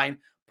blue line.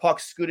 Puck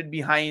scooted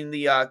behind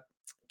the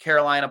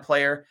Carolina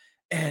player,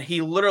 and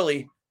he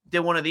literally did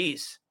one of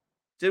these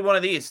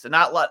to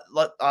not let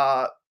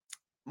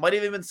might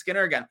have even been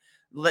Skinner again.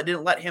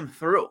 Didn't let him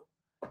through.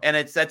 And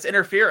that's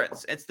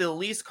interference. It's the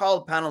least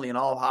called penalty in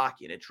all of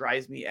hockey, and it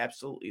drives me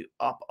absolutely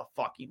up a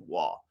fucking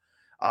wall.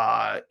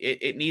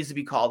 It needs to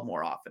be called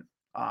more often.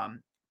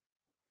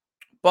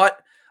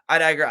 But I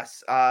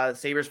digress.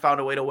 Sabres found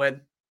a way to win.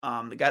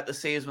 They got the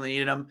saves when they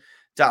needed them.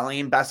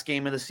 Dahlin, best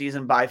game of the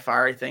season by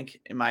far, I think,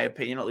 in my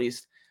opinion at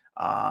least.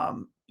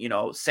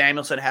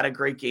 Samuelson had a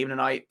great game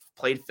tonight,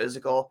 played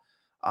physical.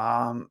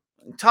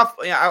 Tough.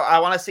 I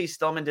want to say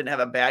Stillman didn't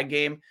have a bad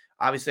game.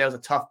 Obviously, that was a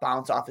tough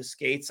bounce off his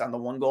skates on the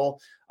one goal.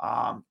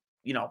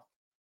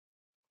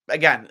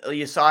 Again,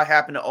 you saw it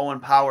happen to Owen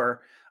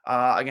Power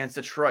against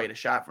Detroit. A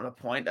shot from the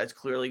point that's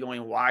clearly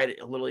going wide.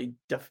 It literally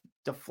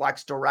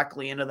deflects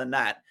directly into the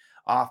net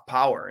off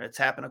Power. It's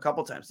happened a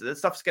couple times. So this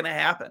stuff's going to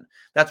happen.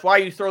 That's why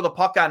you throw the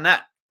puck on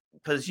net,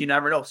 because you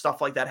never know.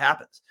 Stuff like that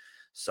happens.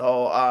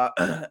 So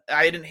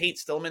I didn't hate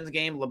Stillman's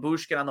game.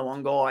 Labushkin on the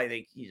 1 goal. I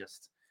think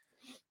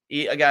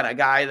again, a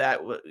guy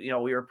that we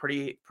were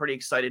pretty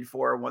excited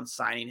for once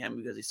signing him,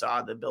 because he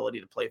saw the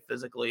ability to play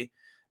physically.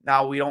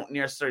 Now we don't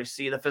necessarily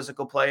see the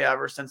physical play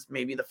ever since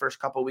maybe the first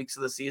couple of weeks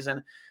of the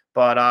season,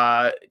 but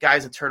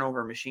guy's a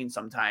turnover machine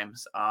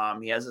sometimes.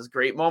 He has his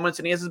great moments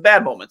and he has his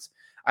bad moments.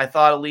 I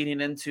thought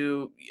leading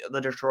into the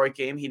Detroit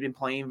game, he'd been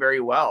playing very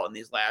well. In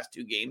these last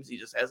 2 games, he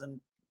just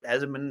hasn't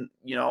been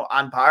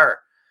on par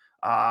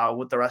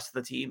with the rest of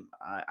the team.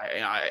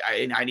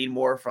 I need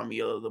more from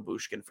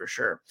Labushkin for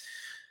sure.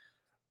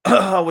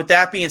 With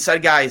that being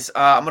said, guys,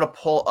 I'm going to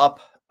pull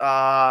up,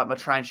 I'm going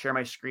to try and share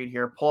my screen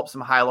here, pull up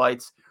some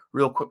highlights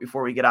real quick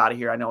before we get out of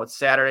here. I know it's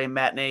Saturday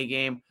matinee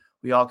game.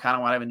 We all kind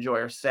of want to enjoy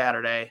our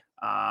Saturday.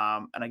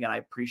 And again, I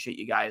appreciate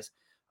you guys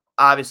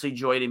obviously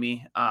joining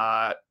me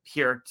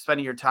here,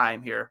 spending your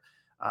time here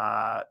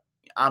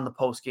on the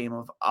post game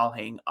of I'll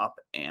Hang Up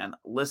and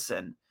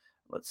Listen.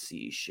 Let's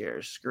see,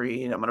 share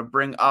screen. I'm going to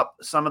bring up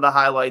some of the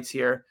highlights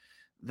here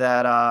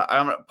that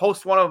I'm going to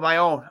post one of my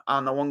own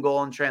on the 1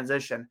 goal in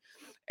transition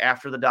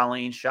after the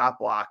Dahlin shot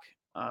block.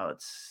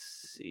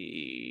 Let's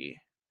see.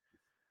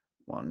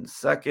 1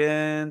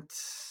 second.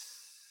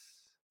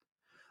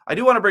 I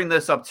do want to bring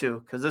this up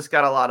too, because this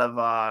got a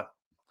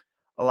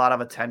lot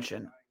of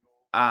attention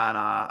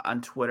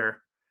on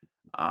Twitter.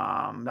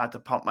 Not to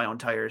pump my own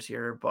tires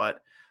here, but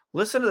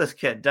listen to this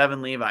kid,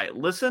 Devin Levi.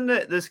 Listen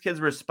to this kid's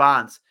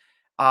response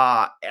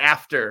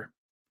after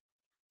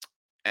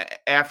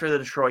the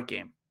Detroit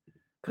game,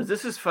 because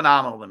this is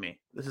phenomenal to me.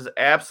 This is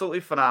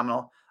absolutely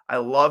phenomenal. I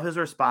love his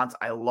response.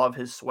 I love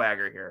his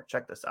swagger here.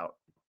 Check this out.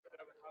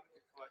 How did you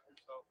collect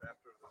yourself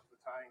after the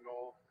tying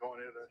goal,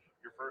 going into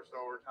your first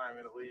overtime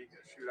in the league, a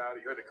shootout?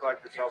 You had to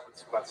collect yourself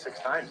about 6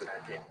 times in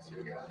that game.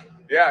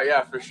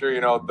 Yeah, for sure.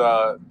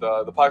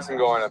 The pucks can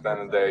go in at the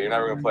end of the day. You're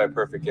never going to play a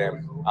perfect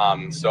game.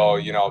 So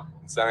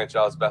it's the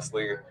NHL's best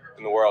league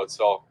in the world.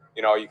 So,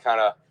 you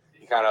kind of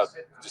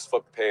just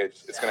flip the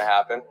page. It's going to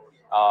happen.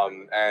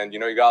 And,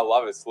 you got to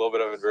love it. It's a little bit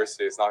of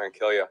adversity. It's not going to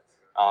kill you.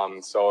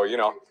 So,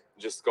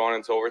 just going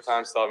into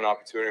overtime, still have an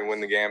opportunity to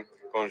win the game.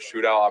 Going to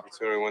shootout,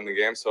 opportunity to win the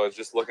game. So it's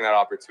just looking at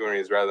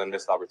opportunities rather than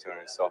missed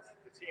opportunities. So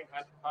the team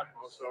had the puck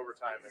most of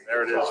overtime, and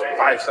there it is,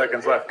 5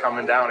 seconds left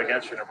coming down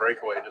against you in a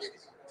breakaway. Just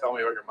tell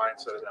me what your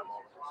mindset at that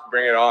moment.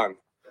 Bring it on.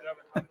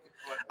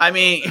 I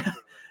mean,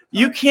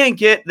 you can't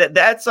get that.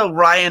 That's a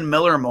Ryan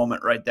Miller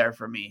moment right there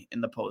for me in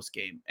the post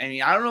game. I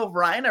mean, I don't know if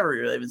Ryan ever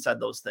really even said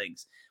those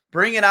things.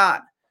 Bring it on.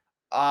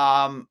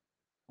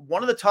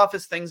 One of the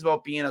toughest things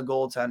about being a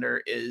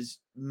goaltender is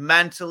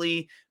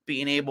mentally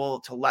being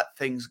able to let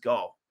things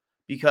go,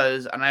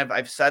 because, and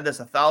I've said this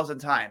 1,000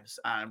 times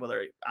on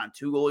whether on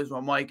 2 goalies,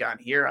 1 mic, on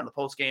here, on the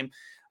post game.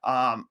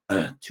 I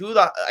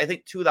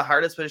think 2 of the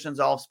hardest positions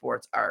in all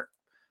sports are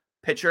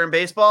pitcher in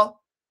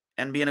baseball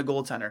and being a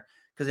goaltender.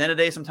 Because at the end of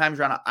the day, sometimes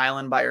you're on an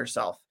island by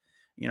yourself.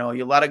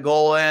 You let a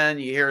goal in,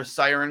 you hear a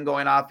siren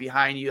going off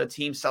behind you, a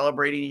team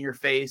celebrating in your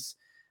face.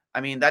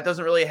 I mean, that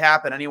doesn't really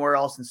happen anywhere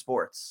else in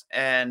sports.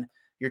 And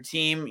your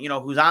team,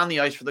 who's on the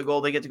ice for the goal,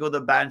 they get to go to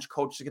the bench,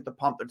 coaches get to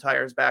pump their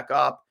tires back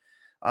up.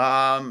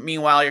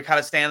 Meanwhile, you're kind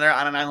of standing there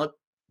on an island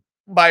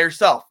by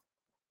yourself.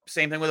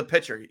 Same thing with a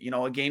pitcher.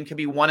 A game can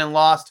be won and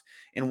lost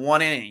in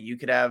 1 inning. You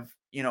could have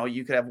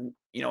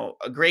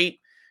a great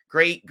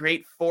 4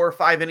 or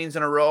 5 innings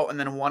in a row, and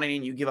then in 1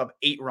 inning you give up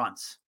 8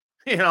 runs.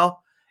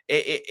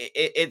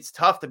 It's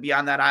tough to be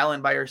on that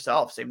island by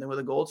yourself. Same thing with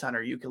a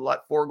goaltender. You could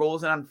let 4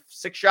 goals in on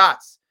 6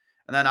 shots,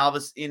 and then all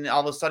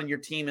of a sudden your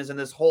team is in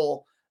this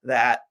hole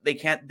that they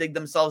can't dig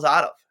themselves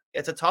out of.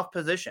 It's a tough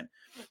position.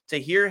 To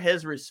hear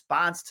his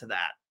response to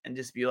that and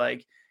just be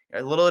like,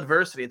 a little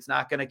adversity, it's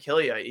not going to kill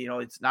you.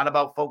 It's not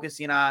about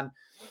focusing on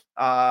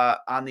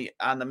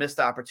the missed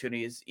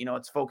opportunities.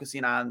 It's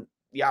focusing on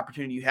the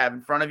opportunity you have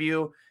in front of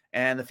you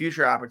and the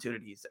future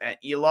opportunities. And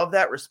you love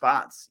that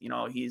response.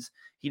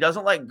 He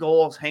doesn't let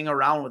goals hang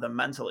around with him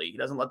mentally. He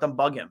doesn't let them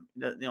bug him.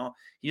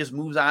 He just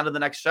moves on to the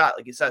next shot.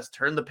 Like he says,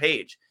 turn the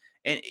page.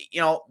 And,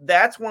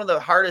 that's one of the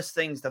hardest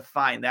things to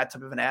find, that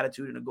type of an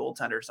attitude in a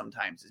goaltender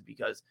sometimes, is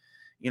because,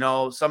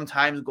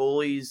 sometimes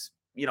goalies,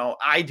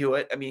 I do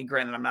it. I mean,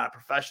 granted, I'm not a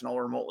professional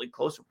or remotely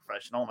close to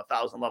professional. I'm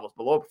 1,000 levels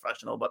below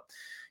professional, but,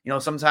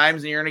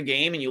 sometimes you're in a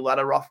game and you let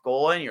a rough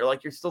goal in, you're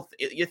like,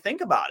 you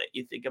think about it.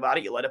 You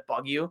let it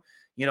bug you.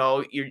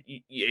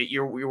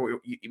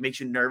 It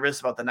makes you nervous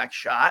about the next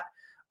shot.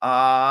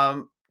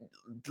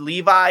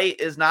 Levi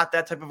is not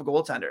that type of a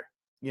goaltender.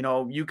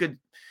 You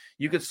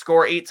could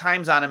score 8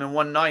 times on him in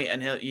one night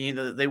and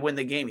they win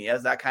the game. He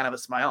has that kind of a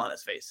smile on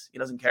his face. He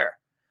doesn't care.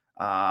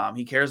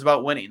 He cares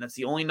about winning. That's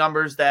the only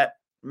numbers that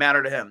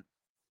matter to him.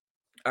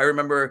 I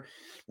remember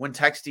when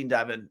texting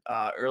Devin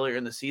earlier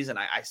in the season,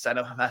 I sent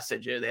him a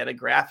message. They had a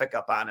graphic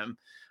up on him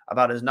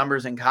about his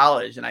numbers in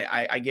college. And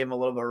I gave him a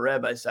little bit of a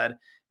rib. I said,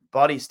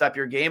 buddy, step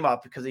your game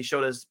up, because he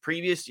showed his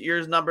previous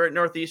year's number at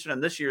Northeastern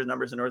and this year's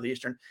numbers at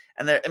Northeastern.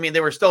 And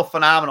they were still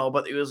phenomenal,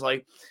 but it was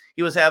like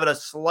he was having a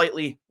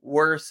slightly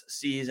worse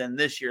season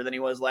this year than he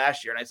was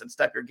last year. And I said,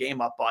 step your game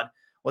up, bud.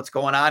 What's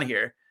going on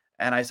here?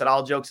 And I said,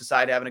 all jokes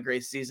aside, having a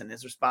great season.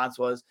 His response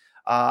was,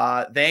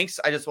 thanks.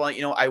 I just want to let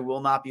you know I will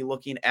not be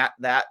looking at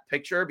that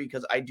picture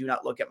because I do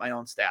not look at my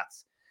own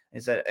stats. He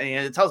said,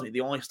 and it tells me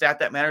the only stat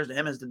that matters to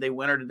him is did they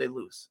win or did they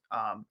lose?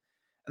 And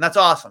that's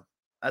awesome.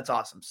 That's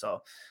awesome.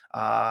 So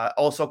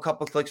also a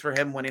couple of clicks for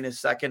him winning his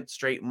second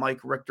straight Mike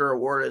Richter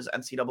Award as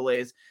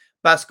NCAA's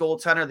best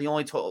goaltender, the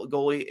only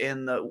goalie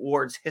in the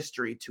award's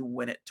history to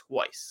win it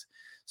twice.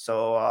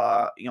 So,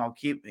 we're going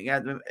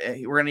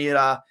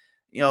to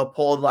need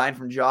pull a line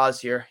from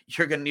Jaws here.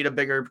 You're going to need a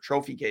bigger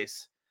trophy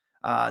case,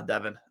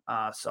 Devin.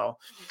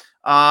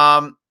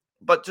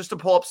 But just to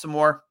pull up some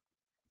more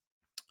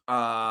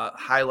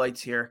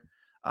highlights here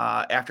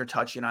after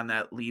touching on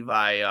that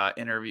Levi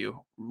interview.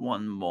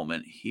 One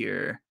moment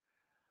here.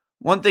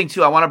 One thing,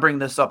 too, I want to bring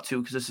this up,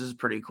 too, because this is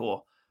pretty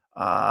cool.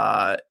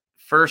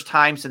 First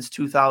time since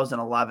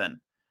 2011.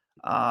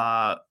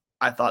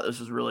 I thought this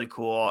was really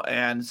cool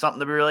and something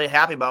to be really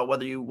happy about,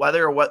 whether you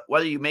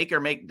make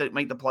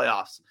the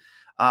playoffs.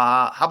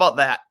 How about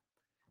that?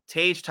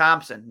 Tage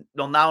Thompson,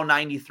 now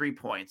 93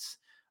 points.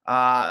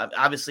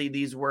 Obviously,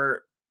 these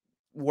weren't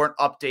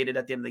updated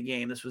at the end of the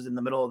game. This was in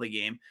the middle of the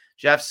game.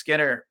 Jeff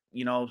Skinner,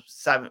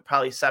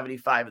 probably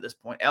 75 at this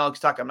point. Alex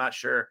Tuck, I'm not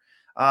sure.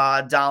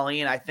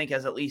 Darlene, I think,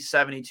 has at least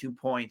 72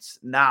 points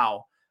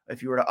now,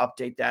 if you were to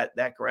update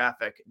that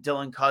graphic.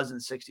 Dylan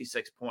Cousins,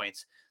 66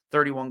 points,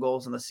 31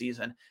 goals in the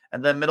season.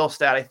 And then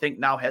Middlestat, I think,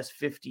 now has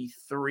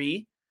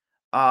 53.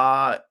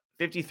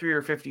 53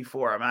 or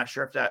 54. I'm not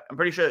sure I'm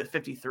pretty sure it's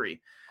 53.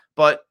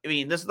 But, I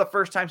mean, this is the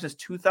first time since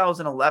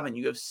 2011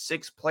 you have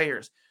 6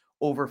 players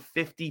over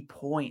 50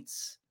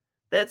 points.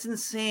 That's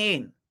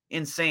insane.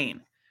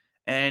 Insane.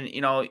 And,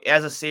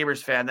 as a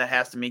Sabres fan, that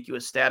has to make you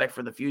ecstatic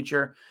for the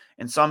future.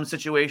 In some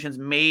situations,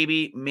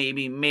 maybe,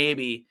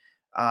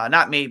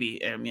 not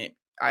maybe. I mean,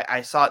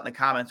 I saw it in the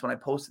comments when I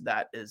posted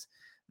that, is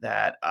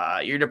that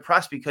you're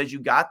depressed because you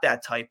got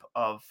that type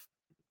of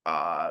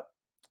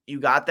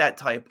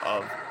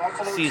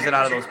season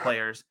out of those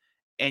players,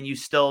 and you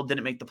still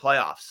didn't make the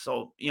playoffs.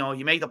 So,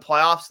 you make the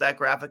playoffs, that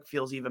graphic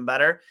feels even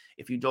better.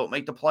 If you don't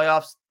make the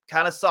playoffs,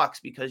 kind of sucks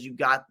because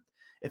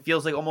it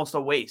feels like almost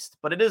a waste,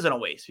 but it isn't a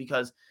waste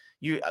because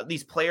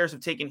these players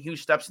have taken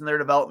huge steps in their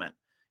development.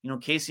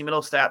 Casey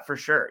Middlestat, for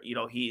sure.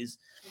 He's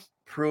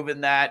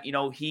proven that,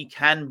 he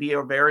can be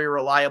a very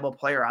reliable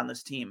player on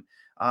this team.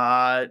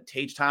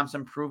 Tage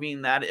Thompson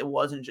proving that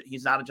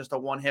he's not just a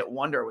one-hit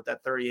wonder with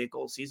that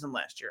 38-goal season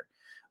last year.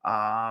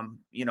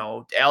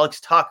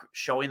 Alex Tuck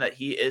showing that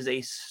he is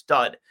a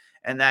stud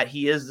and that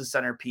he is the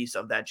centerpiece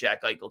of that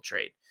Jack Eichel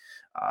trade.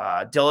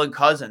 Dylan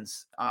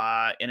Cousins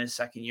in his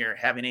second year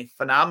having a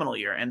phenomenal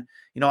year. And,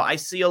 I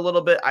see a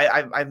little bit,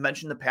 I've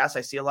mentioned in the past,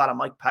 I see a lot of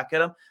Mike Peck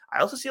in him. I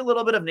also see a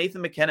little bit of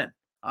Nathan McKinnon,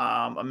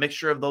 a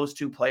mixture of those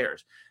two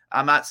players.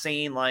 I'm not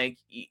saying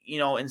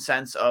in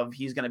sense of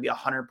he's going to be a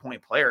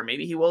 100-point player.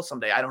 Maybe he will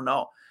someday. I don't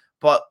know.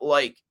 But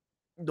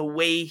the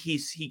way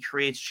he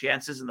creates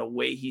chances and the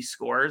way he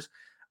scores,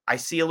 I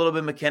see a little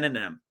bit of McKinnon in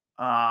him.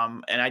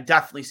 And I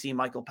definitely see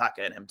Michael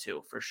Pekka in him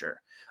too, for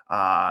sure.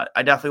 I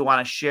definitely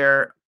want to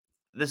share.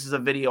 This is a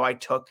video I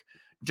took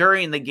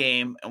during the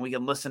game, and we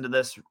can listen to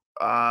this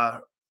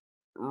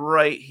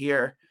right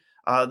here.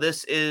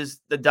 This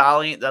is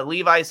the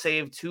Levi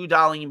save, 2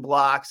 Darlene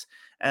blocks,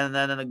 and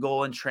then a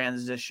goal in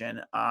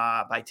transition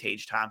by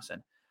Tage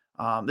Thompson.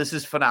 This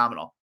is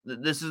phenomenal.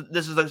 This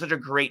is such a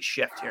great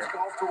shift here.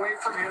 Away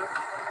from him.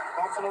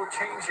 Buffalo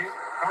changing.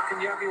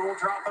 Kotkaniemi will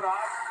drop it off.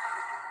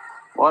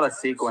 What a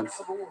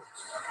sequence.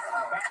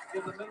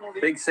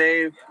 Big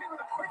save.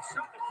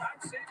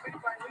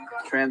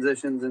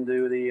 Transitions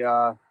into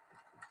the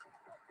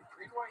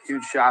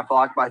huge shot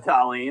block by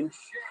Darlene.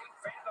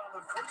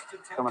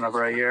 Coming up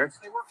right here.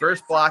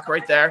 First block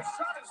right there.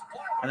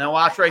 And then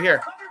watch right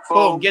here.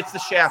 Boom, gets the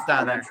shaft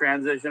on there.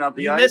 Transition up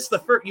the ice.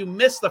 You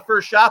missed the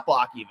first shot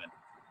block even.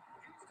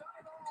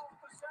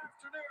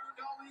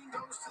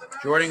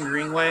 Jordan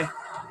Greenway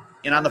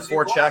in on the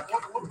forecheck.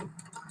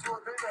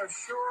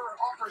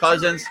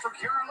 Cousins.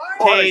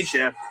 Tage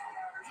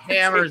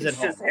hammers it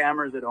home. Just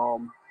hammers it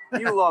home.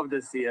 You love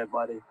to see it,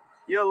 buddy.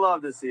 You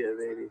love to see it,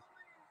 baby.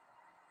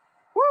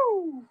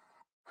 Woo!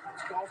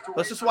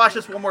 Let's just watch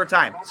this one more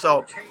time.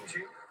 So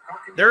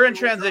they're in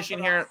transition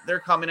here. They're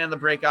coming in the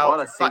breakout.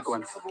 What a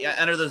sequence. Yeah,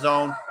 enter the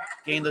zone.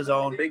 Gain the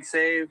zone. Big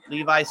save.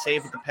 Levi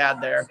save with the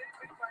pad there.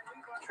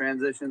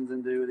 Transitions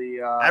into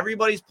the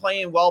everybody's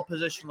playing well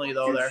positionally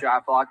though there.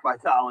 Shot block by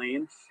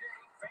Darlene.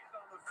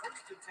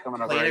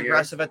 Coming up playing right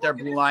aggressive here. At their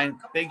blue line.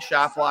 Big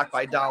shot block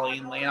by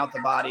Darlene, laying out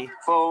the body.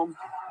 Boom.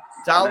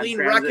 Darlene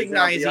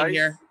recognizing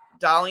here.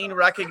 Darlene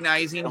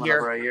recognizing Coming here.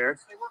 up right here.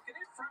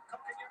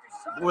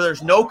 Where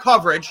there's no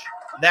coverage.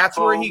 That's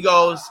where he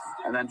goes.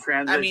 And then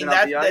transition. I mean,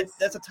 up the ice.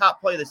 that's a top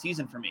play of the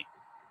season for me.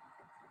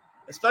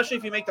 Especially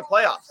if you make the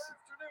playoffs.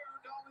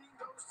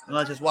 And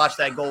let's just watch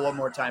that goal one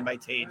more time by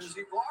Tage.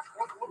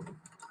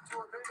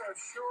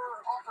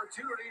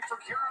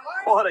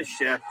 What a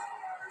shift.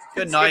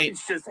 Good night.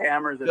 Tage just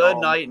hammers it Good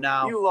home. night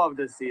now. You love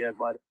to see it,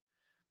 buddy.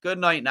 Good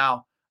night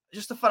now.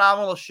 Just a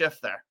phenomenal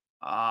shift there.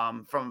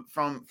 From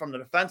the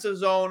defensive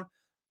zone,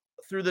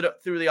 through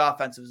the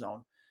offensive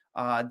zone.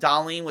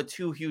 Darlene with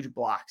 2 huge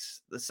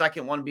blocks. The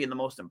second one being the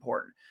most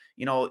important.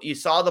 You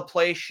saw the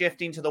play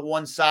shifting to the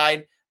one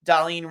side.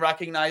 Darlene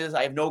recognizes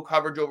I have no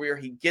coverage over here.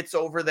 He gets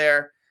over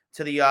there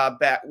to the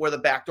back where the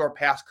backdoor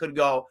pass could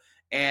go,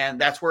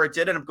 and that's where it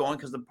did end up going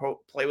because the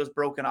play was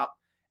broken up.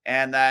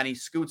 And then he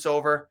scoots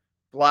over,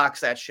 blocks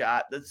that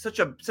shot. That's such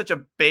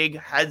a big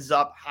heads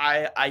up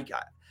high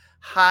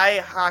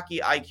hockey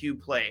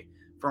IQ play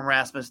from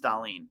Rasmus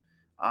Dahlin.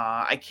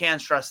 I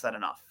can't stress that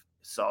enough.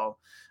 So,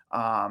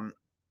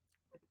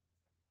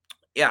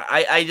 yeah,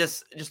 I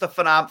just a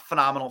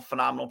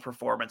phenomenal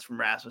performance from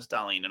Rasmus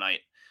Dahlin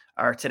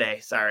today.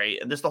 Sorry,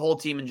 and just the whole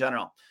team in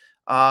general.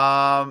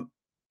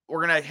 We're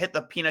gonna hit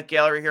the peanut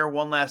gallery here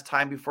one last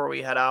time before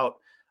we head out.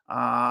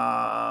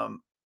 Let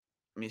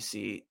me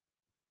see.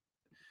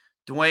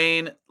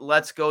 Dwayne,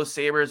 let's go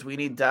Sabres. We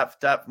need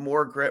depth,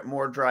 more grit,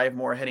 more drive,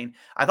 more hitting.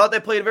 I thought they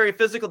played very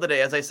physical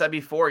today. As I said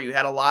before, you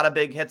had a lot of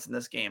big hits in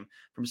this game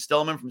from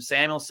Stillman, from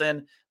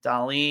Samuelson,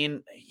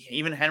 Dahlin,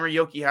 even Henry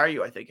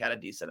Jokiharju, I think, had a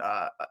decent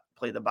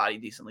played the body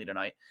decently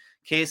tonight.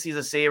 Casey's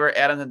a Sabre.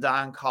 Adams and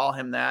Don call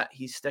him that.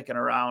 He's sticking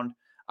around.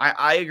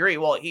 I agree.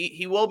 Well,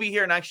 he will be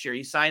here next year.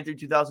 He signed through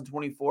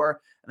 2024,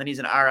 and then he's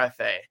an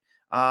RFA.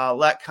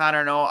 Let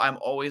Connor know I'm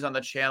always on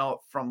the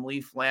channel from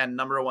Leafland,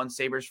 #1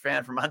 Sabres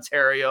fan from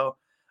Ontario.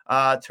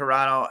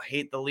 Toronto,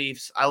 hate the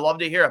Leafs. I love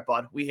to hear it,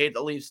 bud. We hate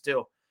the Leafs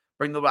too.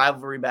 Bring the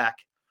rivalry back.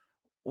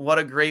 What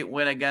a great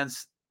win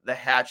against the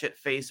hatchet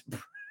face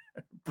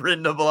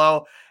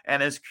Brindablow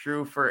and his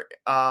crew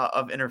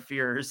of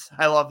interferers.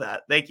 I love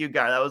that. Thank you,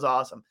 guy. That was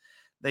awesome.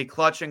 They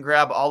clutch and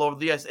grab all over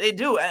the ice. They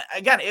do.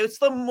 Again, it's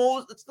the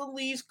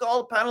least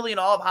called penalty in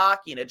all of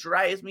hockey, and it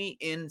drives me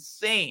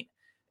insane.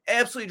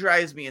 Absolutely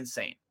drives me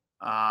insane.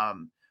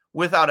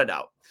 Without a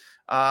doubt.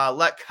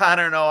 Let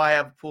Connor know I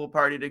have a pool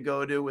party to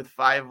go to with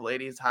 5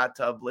 ladies, hot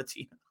tub,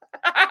 Litty.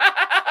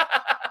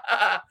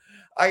 I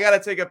got to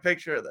take a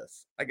picture of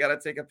this.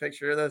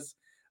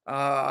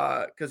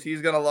 Because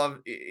he's going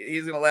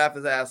to laugh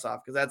his ass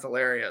off because that's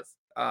hilarious.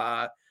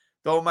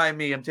 Don't mind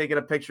me. I'm taking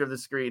a picture of the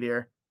screen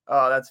here.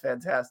 Oh, that's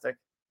fantastic.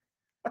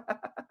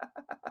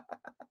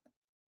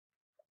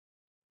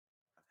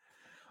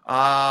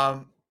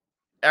 All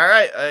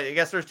right. I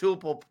guess there's two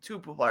pool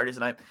parties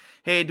tonight.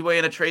 Hey,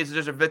 Dwayne, a trade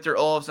suggestion Victor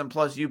Olofsson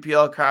plus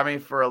UPL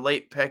Carmi for a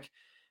late pick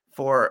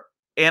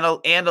and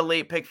a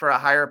late pick for a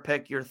higher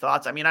pick. Your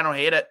thoughts? I mean, I don't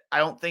hate it. I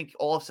don't think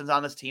Olofsson's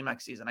on this team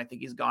next season. I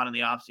think he's gone in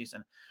the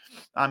offseason.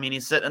 I mean,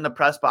 he's sitting in the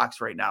press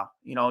box right now.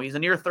 He's a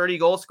near 30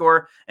 goal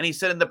scorer, and he's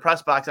sitting in the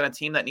press box on a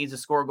team that needs to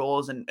score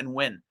goals and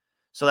win.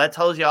 So that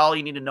tells you all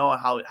you need to know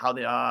how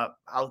the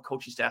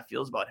coaching staff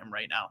feels about him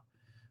right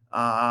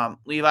now.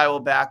 Levi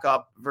will back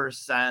up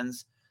versus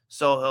Sens,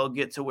 so he'll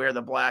get to wear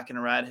the black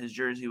and red. His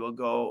jersey will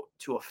go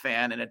to a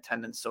fan in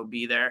attendance, so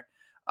be there.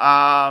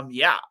 I'm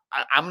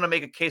going to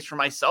make a case for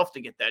myself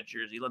to get that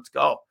jersey. Let's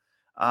go.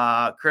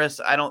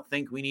 Chris, I don't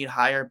think we need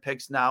higher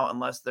picks now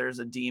unless there's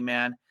a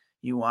D-man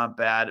you want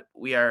bad.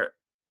 We are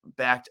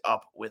backed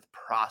up with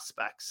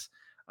prospects.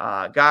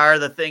 Gar,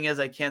 the thing is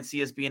I can't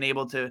see us being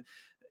able to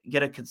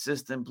get a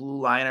consistent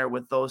blue liner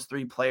with those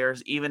 3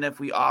 players, even if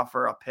we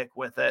offer a pick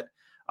with it.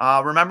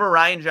 Remember,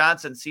 Ryan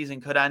Johnson's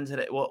season could end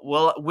today.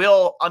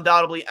 Will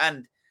undoubtedly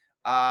end.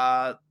 They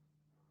are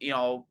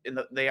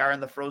in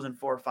the Frozen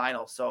Four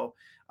final. So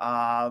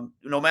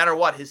no matter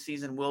what, his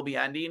season will be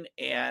ending,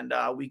 and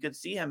we could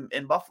see him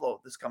in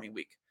Buffalo this coming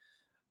week.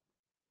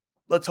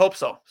 Let's hope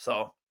so.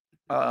 So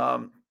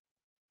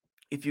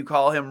if you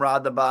call him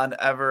Rod the Bond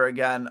ever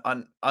again,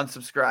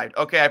 unsubscribed.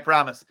 Okay, I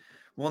promise.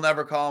 We'll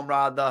never call him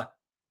Rod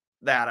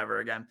that ever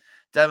again.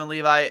 Devin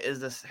Levi is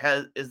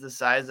the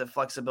size and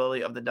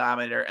flexibility of the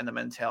Dominator and the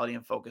mentality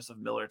and focus of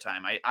Miller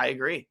time. I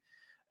agree.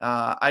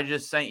 I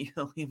just sent you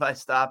the Levi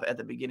stop at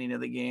the beginning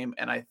of the game,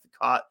 and I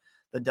caught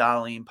the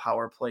Dahlin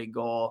power play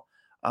goal.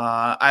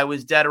 I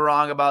was dead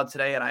wrong about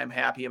today, and I'm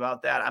happy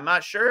about that. I'm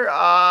not sure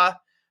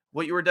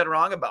what you were dead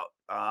wrong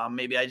about.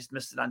 Maybe I just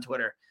missed it on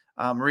Twitter.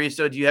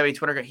 Mauricio, do you have a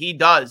Twitter account? He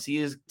does. He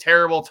is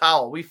Terrible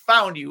Towel. We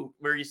found you,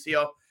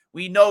 Mauricio.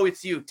 We know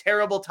it's you.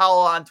 Terrible Towel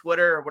on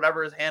Twitter or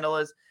whatever his handle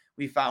is.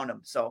 We found him.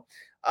 So,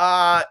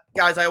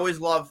 guys, I always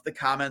love the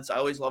comments. I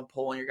always love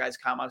polling your guys'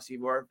 comments.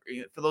 For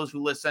those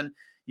who listen,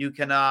 you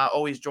can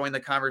always join the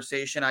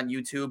conversation on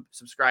YouTube.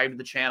 Subscribe to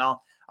the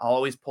channel. I'll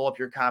always pull up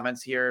your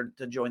comments here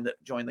to join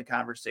the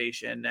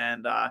conversation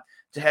and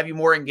to have you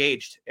more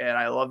engaged. And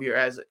I love your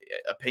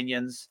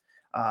opinions.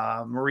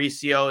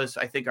 Mauricio is,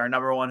 I think, our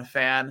 #1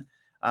 fan.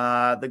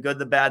 The good,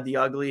 the bad, the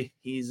ugly.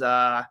 He's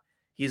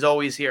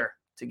always here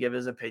to give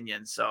his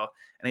opinion. So,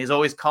 and he's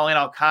always calling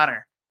out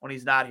Connor when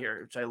he's not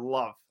here, which I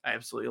love. I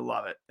absolutely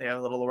love it. They have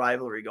a little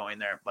rivalry going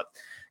there. But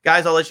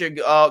guys, I'll let you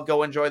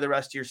go enjoy the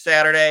rest of your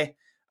Saturday.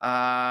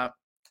 I'll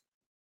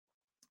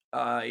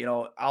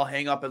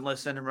hang up and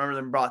listen. Remember,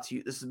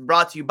 this is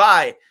brought to you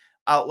by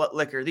Outlet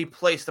Liquor, the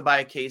place to buy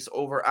a case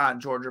over on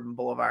George Urban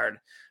Boulevard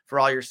for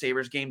all your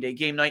Sabres game day,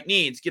 game night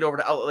needs. Get over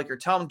to Outlet Liquor.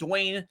 Tell them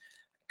Dwayne,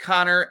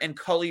 Connor, and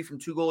Cully from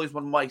Two Goalies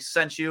One Mic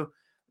sent you.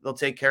 They'll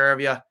take care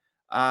of you.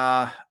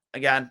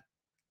 Again,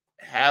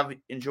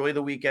 Enjoy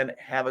the weekend.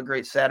 Have a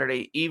great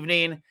Saturday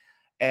evening,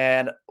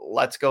 and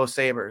let's go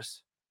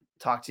Sabres.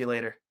 Talk to you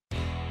later.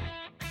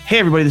 Hey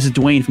everybody, this is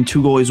Dwayne from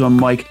Two Goalies, One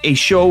Mic, a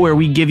show where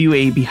we give you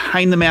a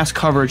behind-the-mask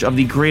coverage of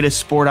the greatest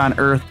sport on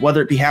earth,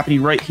 whether it be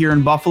happening right here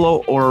in Buffalo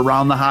or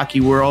around the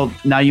hockey world.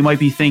 Now you might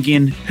be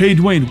thinking, hey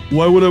Dwayne,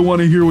 why would I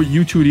want to hear what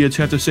you two idiots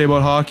have to say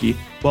about hockey?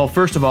 Well,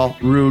 first of all,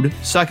 rude.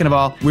 Second of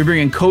all, we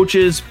bring in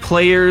coaches,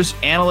 players,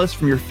 analysts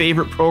from your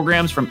favorite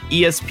programs, from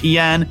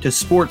ESPN to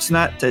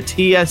Sportsnet to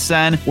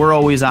TSN. We're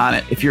always on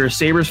it. If you're a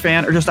Sabres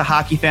fan or just a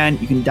hockey fan,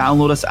 you can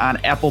download us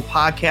on Apple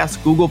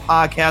Podcasts, Google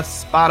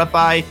Podcasts,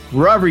 Spotify,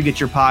 wherever you get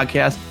your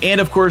podcasts.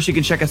 And of course, you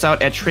can check us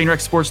out at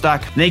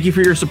trainwrecksports.com. Thank you for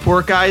your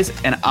support, guys,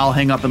 and I'll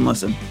hang up and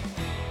listen.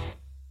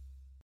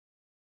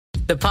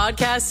 The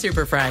Podcast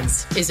Super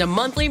Friends is a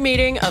monthly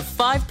meeting of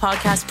 5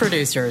 podcast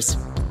producers.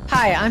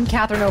 Hi, I'm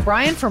Katherine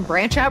O'Brien from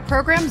Branch Out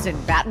Programs in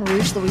Baton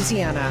Rouge,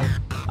 Louisiana.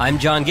 I'm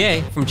John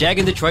Gay from Jag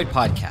and Detroit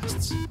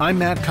Podcasts. I'm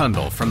Matt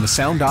Kundle from the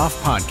Sound Off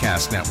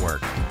Podcast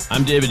Network.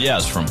 I'm David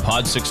Yaz from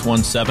Pod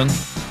 617,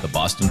 the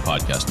Boston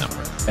Podcast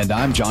Network. And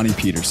I'm Johnny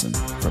Peterson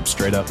from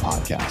Straight Up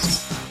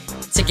Podcasts.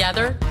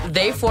 Together,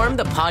 they form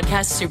the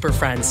Podcast Super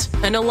Friends,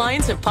 an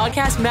alliance of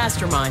podcast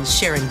masterminds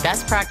sharing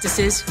best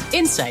practices,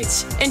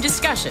 insights, and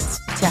discussions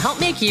to help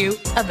make you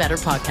a better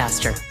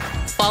podcaster.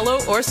 Follow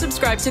or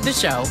subscribe to the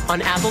show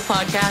on Apple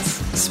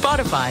Podcasts,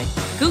 Spotify,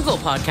 Google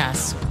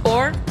Podcasts,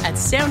 or at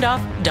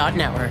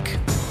soundoff.network.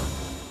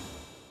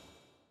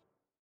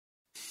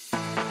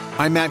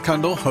 I'm Matt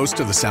Kundle, host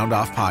of the Sound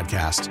Off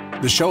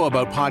Podcast, the show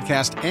about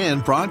podcast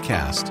and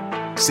broadcast.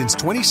 Since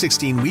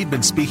 2016, we've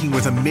been speaking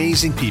with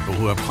amazing people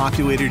who have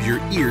populated your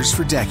ears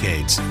for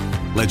decades.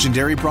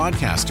 Legendary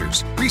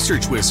broadcasters,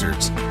 research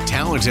wizards,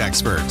 talent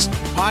experts,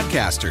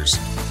 podcasters,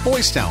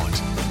 voice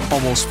talent.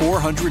 Almost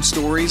 400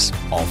 stories,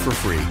 all for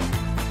free.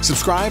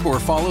 Subscribe or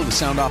follow the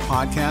Sound Off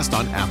Podcast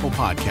on Apple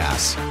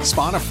Podcasts,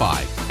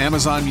 Spotify,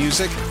 Amazon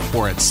Music,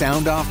 or at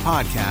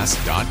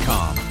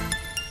soundoffpodcast.com.